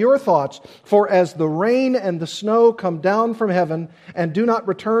than your thoughts. For as the rain and the snow come down from heaven, and do not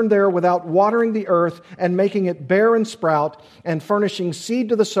return there without watering the earth, and making it bear and sprout, and furnishing seed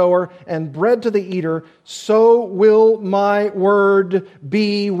to the sower, and bread to the eater, so will my word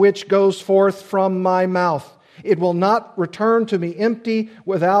be which goes forth from my mouth. It will not return to me empty,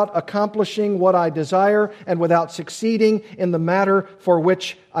 without accomplishing what I desire and without succeeding in the matter for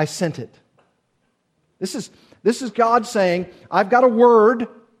which I sent it. This is God saying, I've got a word,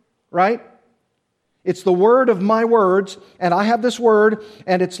 right? It's the word of my words, and I have this word,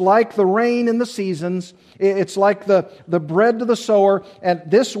 and it's like the rain in the seasons. It's like the bread to the sower, and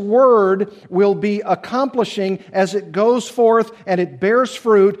this word will be accomplishing as it goes forth and it bears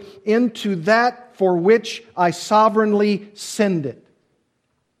fruit into that for which I sovereignly send it.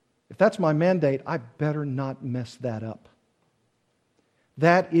 If that's my mandate, I better not mess that up.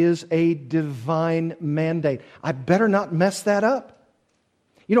 That is a divine mandate. I better not mess that up.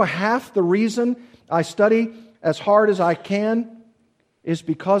 You know, half the reason I study as hard as I can is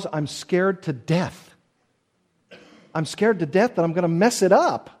because I'm scared to death. I'm scared to death that I'm going to mess it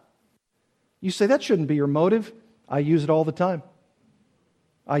up. You say, that shouldn't be your motive. I use it all the time.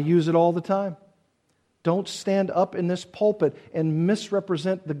 I use it all the time. Don't stand up in this pulpit and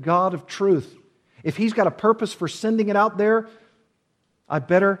misrepresent the God of truth. If He's got a purpose for sending it out there, I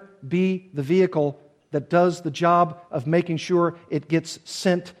better be the vehicle that does the job of making sure it gets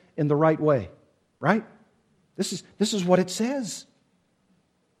sent in the right way. Right? This is what it says.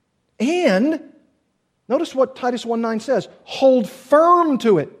 And notice what Titus 1:9 says. Hold firm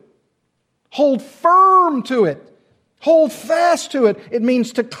to it. Hold firm to it. Hold fast to it. It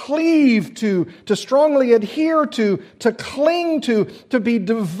means to cleave to strongly adhere to cling to be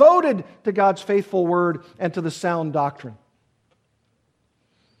devoted to God's faithful word and to the sound doctrine.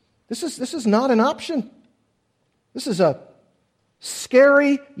 This is not an option. This is a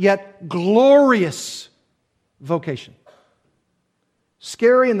scary yet glorious vocation.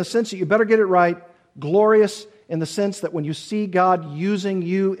 Scary in the sense that you better get it right. Glorious in the sense that when you see God using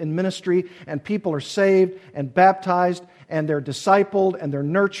you in ministry and people are saved and baptized and they're discipled and they're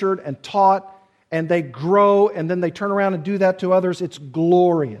nurtured and taught and they grow and then they turn around and do that to others, it's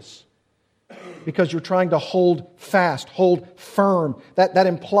glorious. Because you're trying to hold fast, hold firm. That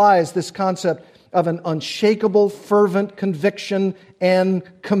implies this concept of an unshakable, fervent conviction and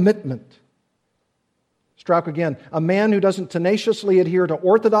commitment. Strauch again, a man who doesn't tenaciously adhere to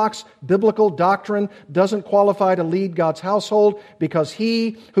orthodox biblical doctrine doesn't qualify to lead God's household because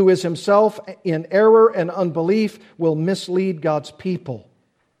he who is himself in error and unbelief will mislead God's people.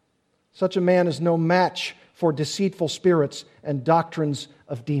 Such a man is no match for deceitful spirits and doctrines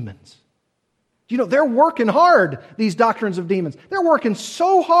of demons. You know, they're working hard, these doctrines of demons. They're working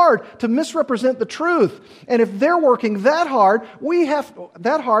so hard to misrepresent the truth. And if they're working that hard, we have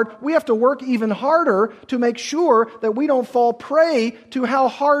to work even harder to make sure that we don't fall prey to how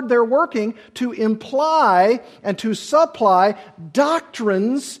hard they're working to imply and to supply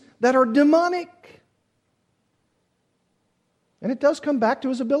doctrines that are demonic. And it does come back to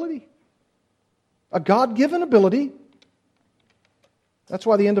his ability. A God-given ability. That's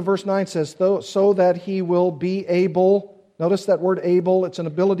why the end of verse 9 says, so that he will be able, notice that word able, it's an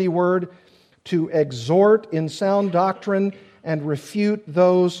ability word, to exhort in sound doctrine and refute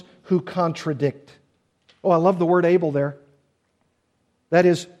those who contradict. Oh, I love the word able there. That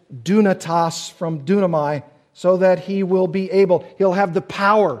is dunatos from dunamai, so that he will be able. He'll have the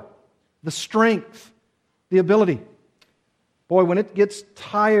power, the strength, the ability. Boy, when it gets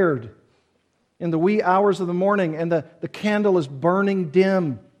tired in the wee hours of the morning and the candle is burning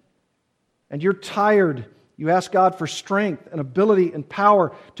dim and you're tired, you ask God for strength and ability and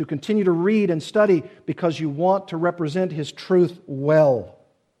power to continue to read and study because you want to represent His truth well.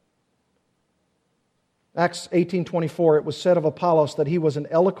 Acts 18:24, it was said of Apollos that he was an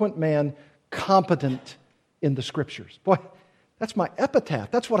eloquent man, competent in the Scriptures. Boy, that's my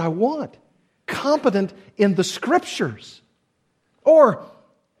epitaph. That's what I want. Competent in the Scriptures. Or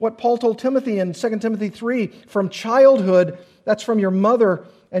what Paul told Timothy in 2 Timothy 3, from childhood, that's from your mother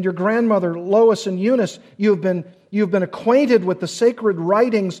and your grandmother, Lois and Eunice, you've been acquainted with the sacred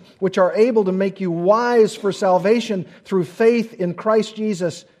writings which are able to make you wise for salvation through faith in Christ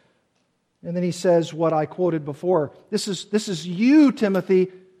Jesus. And then he says what I quoted before. This is you,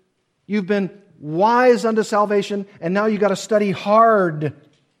 Timothy. You've been wise unto salvation, and now you've got to study hard.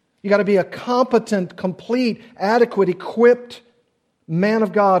 You've got to be a competent, complete, adequate, equipped man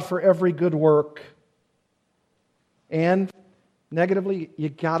of God for every good work. And negatively, you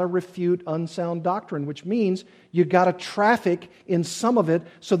got to refute unsound doctrine, which means you got to traffic in some of it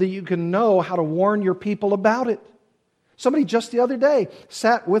so that you can know how to warn your people about it. Somebody just the other day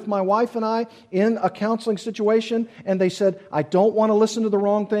sat with my wife and I in a counseling situation, and they said, I don't want to listen to the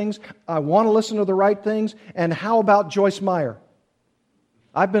wrong things. I want to listen to the right things. And how about Joyce Meyer?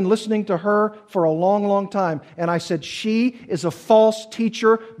 I've been listening to her for a long, long time. And I said, she is a false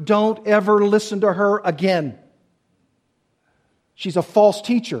teacher. Don't ever listen to her again. She's a false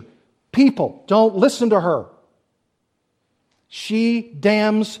teacher. People, don't listen to her. She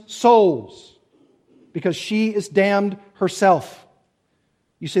damns souls because she is damned herself.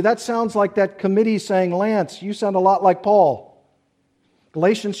 You see, that sounds like that committee saying, Lance, you sound a lot like Paul.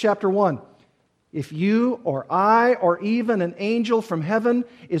 Galatians chapter 1. If you or I or even an angel from heaven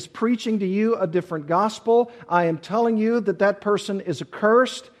is preaching to you a different gospel, I am telling you that person is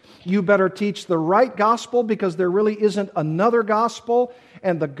accursed. You better teach the right gospel because there really isn't another gospel.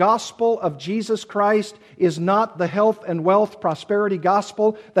 And the gospel of Jesus Christ is not the health and wealth prosperity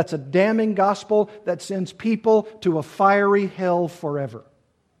gospel. That's a damning gospel that sends people to a fiery hell forever.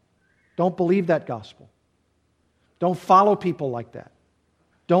 Don't believe that gospel. Don't follow people like that.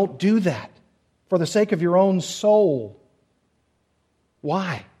 Don't do that for the sake of your own soul.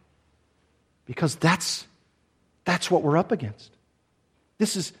 Why? Because that's what we're up against.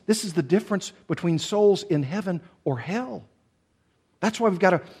 This is the difference between souls in heaven or hell. That's why we've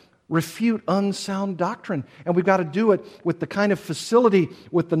got to refute unsound doctrine. And we've got to do it with the kind of facility,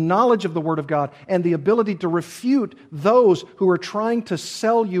 with the knowledge of the Word of God, and the ability to refute those who are trying to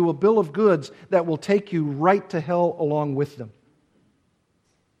sell you a bill of goods that will take you right to hell along with them.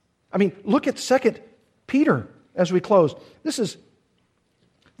 I mean, look at 2 Peter as we close. This is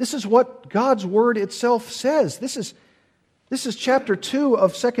what God's Word itself says. This is chapter 2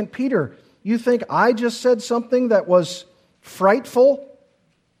 of 2 Peter. You think I just said something that was frightful?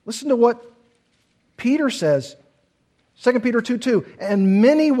 Listen to what Peter says. 2 Peter 2:2. And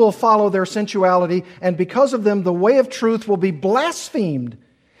many will follow their sensuality, and because of them the way of truth will be blasphemed.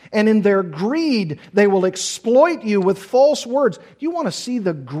 And in their greed they will exploit you with false words. Do you want to see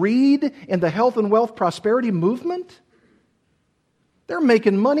the greed in the health and wealth prosperity movement? They're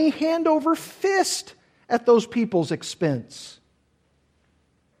making money hand over fist at those people's expense.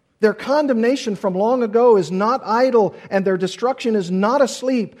 Their condemnation from long ago is not idle, and their destruction is not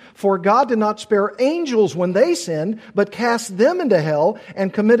asleep. For God did not spare angels when they sinned, but cast them into hell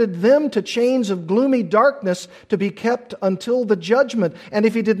and committed them to chains of gloomy darkness to be kept until the judgment. And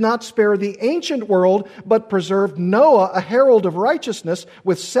if He did not spare the ancient world, but preserved Noah, a herald of righteousness,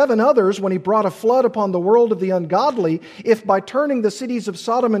 with 7 others when He brought a flood upon the world of the ungodly, if by turning the cities of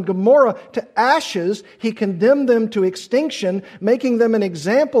Sodom and Gomorrah to ashes, He condemned them to extinction, making them an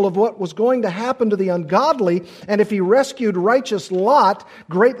example of what was going to happen to the ungodly, and if He rescued righteous Lot,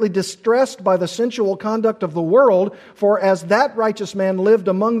 greatly distressed by the sensual conduct of the world, for as that righteous man lived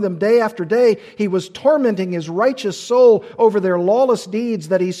among them day after day, he was tormenting his righteous soul over their lawless deeds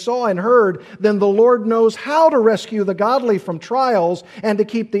that he saw and heard, then the Lord knows how to rescue the godly from trials and to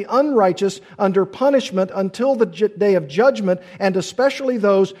keep the unrighteous under punishment until the day of judgment, and especially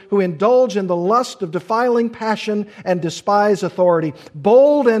those who indulge in the lust of defiling passion and despise authority.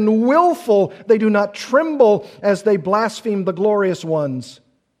 Bold and willful, they do not tremble as they blaspheme the glorious ones.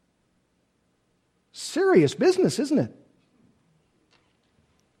 Serious business, isn't it?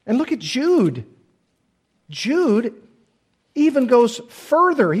 And look at Jude. Jude even goes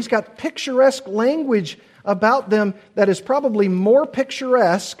further. He's got picturesque language about them that is probably more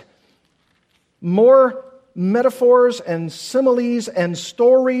picturesque, more metaphors and similes and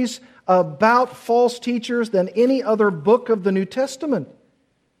stories about false teachers than any other book of the New Testament.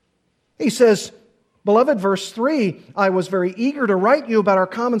 He says, beloved, verse 3, I was very eager to write you about our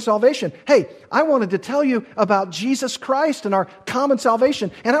common salvation. Hey, I wanted to tell you about Jesus Christ and our common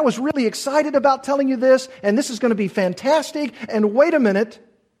salvation. And I was really excited about telling you this, and this is going to be fantastic. And wait a minute,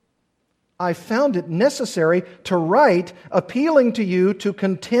 I found it necessary to write, appealing to you to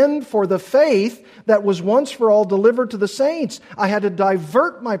contend for the faith that was once for all delivered to the saints. I had to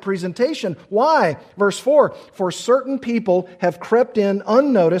divert my presentation. Why? Verse 4, for certain people have crept in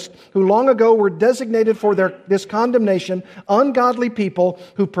unnoticed, who long ago were designated for this condemnation, ungodly people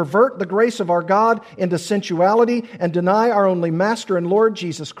who pervert the grace of our God into sensuality and deny our only Master and Lord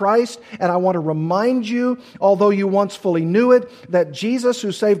Jesus Christ. And I want to remind you, although you once fully knew it, that Jesus,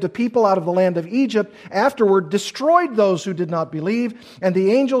 who saved a people out of the land of Egypt, afterward destroyed those who did not believe, and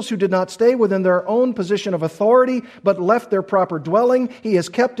the angels who did not stay within their own position of authority, but left their proper dwelling, He is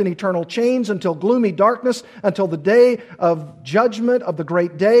kept in eternal chains until gloomy darkness, until the day of judgment of the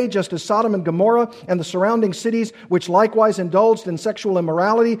great day, just as Sodom and Gomorrah and the surrounding cities, which likewise indulged in sexual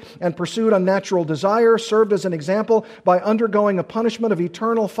immorality and pursued unnatural desire, served as an example by undergoing a punishment of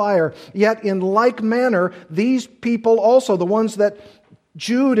eternal fire. Yet in like manner, these people also, the ones that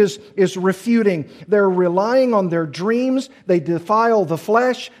Jude is refuting. They're relying on their dreams. They defile the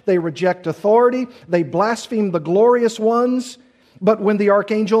flesh. They reject authority. They blaspheme the glorious ones. But when the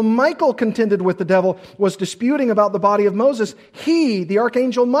archangel Michael contended with the devil, was disputing about the body of Moses, he, the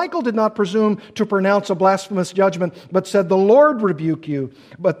archangel Michael, did not presume to pronounce a blasphemous judgment, but said, the Lord rebuke you.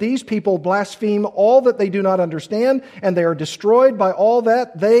 But these people blaspheme all that they do not understand, and they are destroyed by all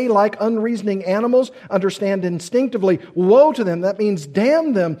that they, like unreasoning animals, understand instinctively. Woe to them! That means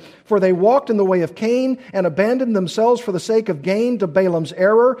damn them, for they walked in the way of Cain and abandoned themselves for the sake of gain to Balaam's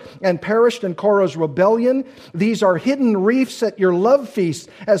error and perished in Korah's rebellion. These are hidden reefs at your love feast,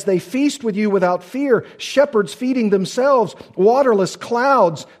 as they feast with you without fear, shepherds feeding themselves, waterless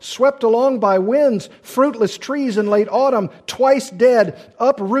clouds, swept along by winds, fruitless trees in late autumn, twice dead,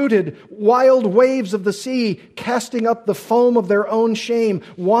 uprooted, wild waves of the sea, casting up the foam of their own shame,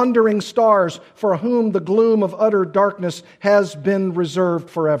 wandering stars, for whom the gloom of utter darkness has been reserved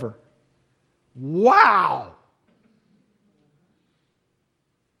forever. Wow!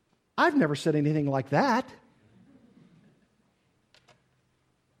 I've never said anything like that.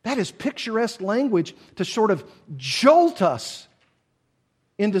 That is picturesque language to sort of jolt us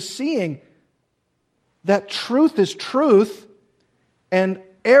into seeing that truth is truth and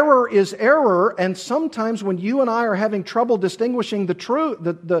error is error, and sometimes when you and I are having trouble distinguishing the truth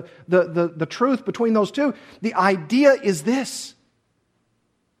between those two, the idea is this: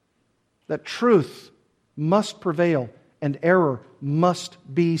 that truth must prevail and error must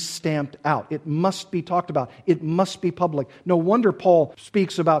be stamped out. It must be talked about. It must be public. No wonder Paul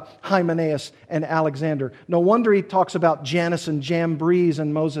speaks about Hymenaeus and Alexander. No wonder he talks about Jannes and Jambres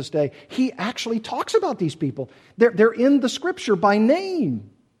in Moses' day. He actually talks about these people. They're in the Scripture by name.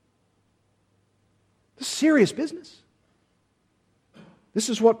 This is serious business. This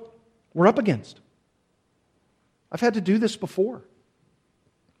is what we're up against. I've had to do this before.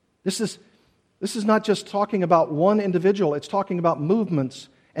 This is not just talking about one individual. It's talking about movements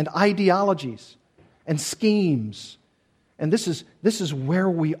and ideologies and schemes. And this is where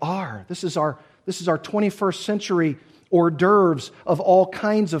we are. This is our 21st century hors d'oeuvres of all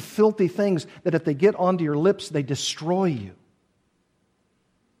kinds of filthy things that if they get onto your lips, they destroy you.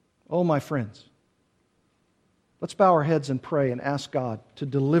 Oh, my friends, let's bow our heads and pray and ask God to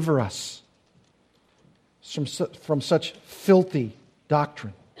deliver us from such filthy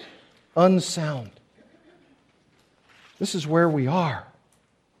doctrine. Unsound. This is where we are.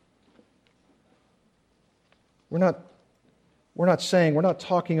 We're not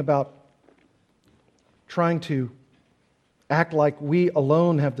talking about trying to act like we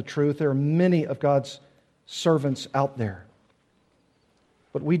alone have the truth. There are many of God's servants out there.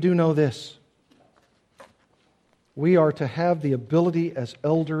 But we do know this. We are to have the ability as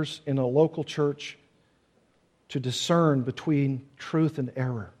elders in a local church to discern between truth and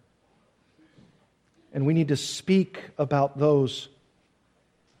error. And we need to speak about those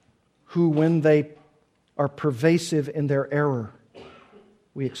who, when they are pervasive in their error,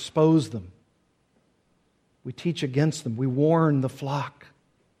 we expose them. We teach against them. We warn the flock.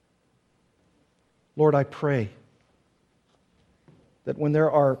 Lord, I pray that when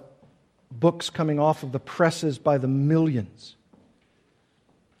there are books coming off of the presses by the millions,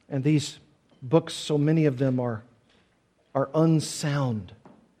 and these books, so many of them are unsound,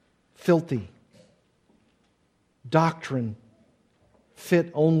 filthy, doctrine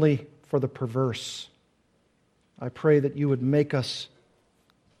fit only for the perverse. I pray that you would make us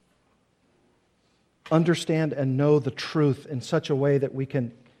understand and know the truth in such a way that we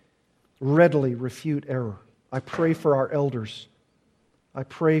can readily refute error. I pray for our elders. I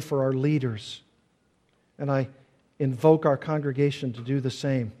pray for our leaders. And I invoke our congregation to do the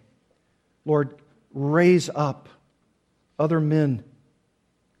same. Lord, raise up other men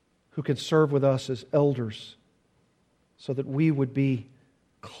who can serve with us as elders, so that we would be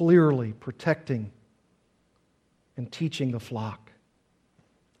clearly protecting and teaching the flock.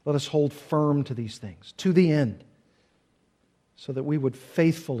 Let us hold firm to these things, to the end, so that we would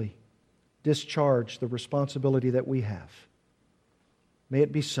faithfully discharge the responsibility that we have. May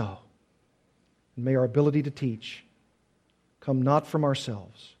it be so. And may our ability to teach come not from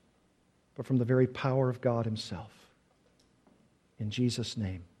ourselves, but from the very power of God Himself. In Jesus'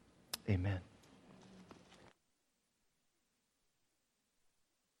 name, amen.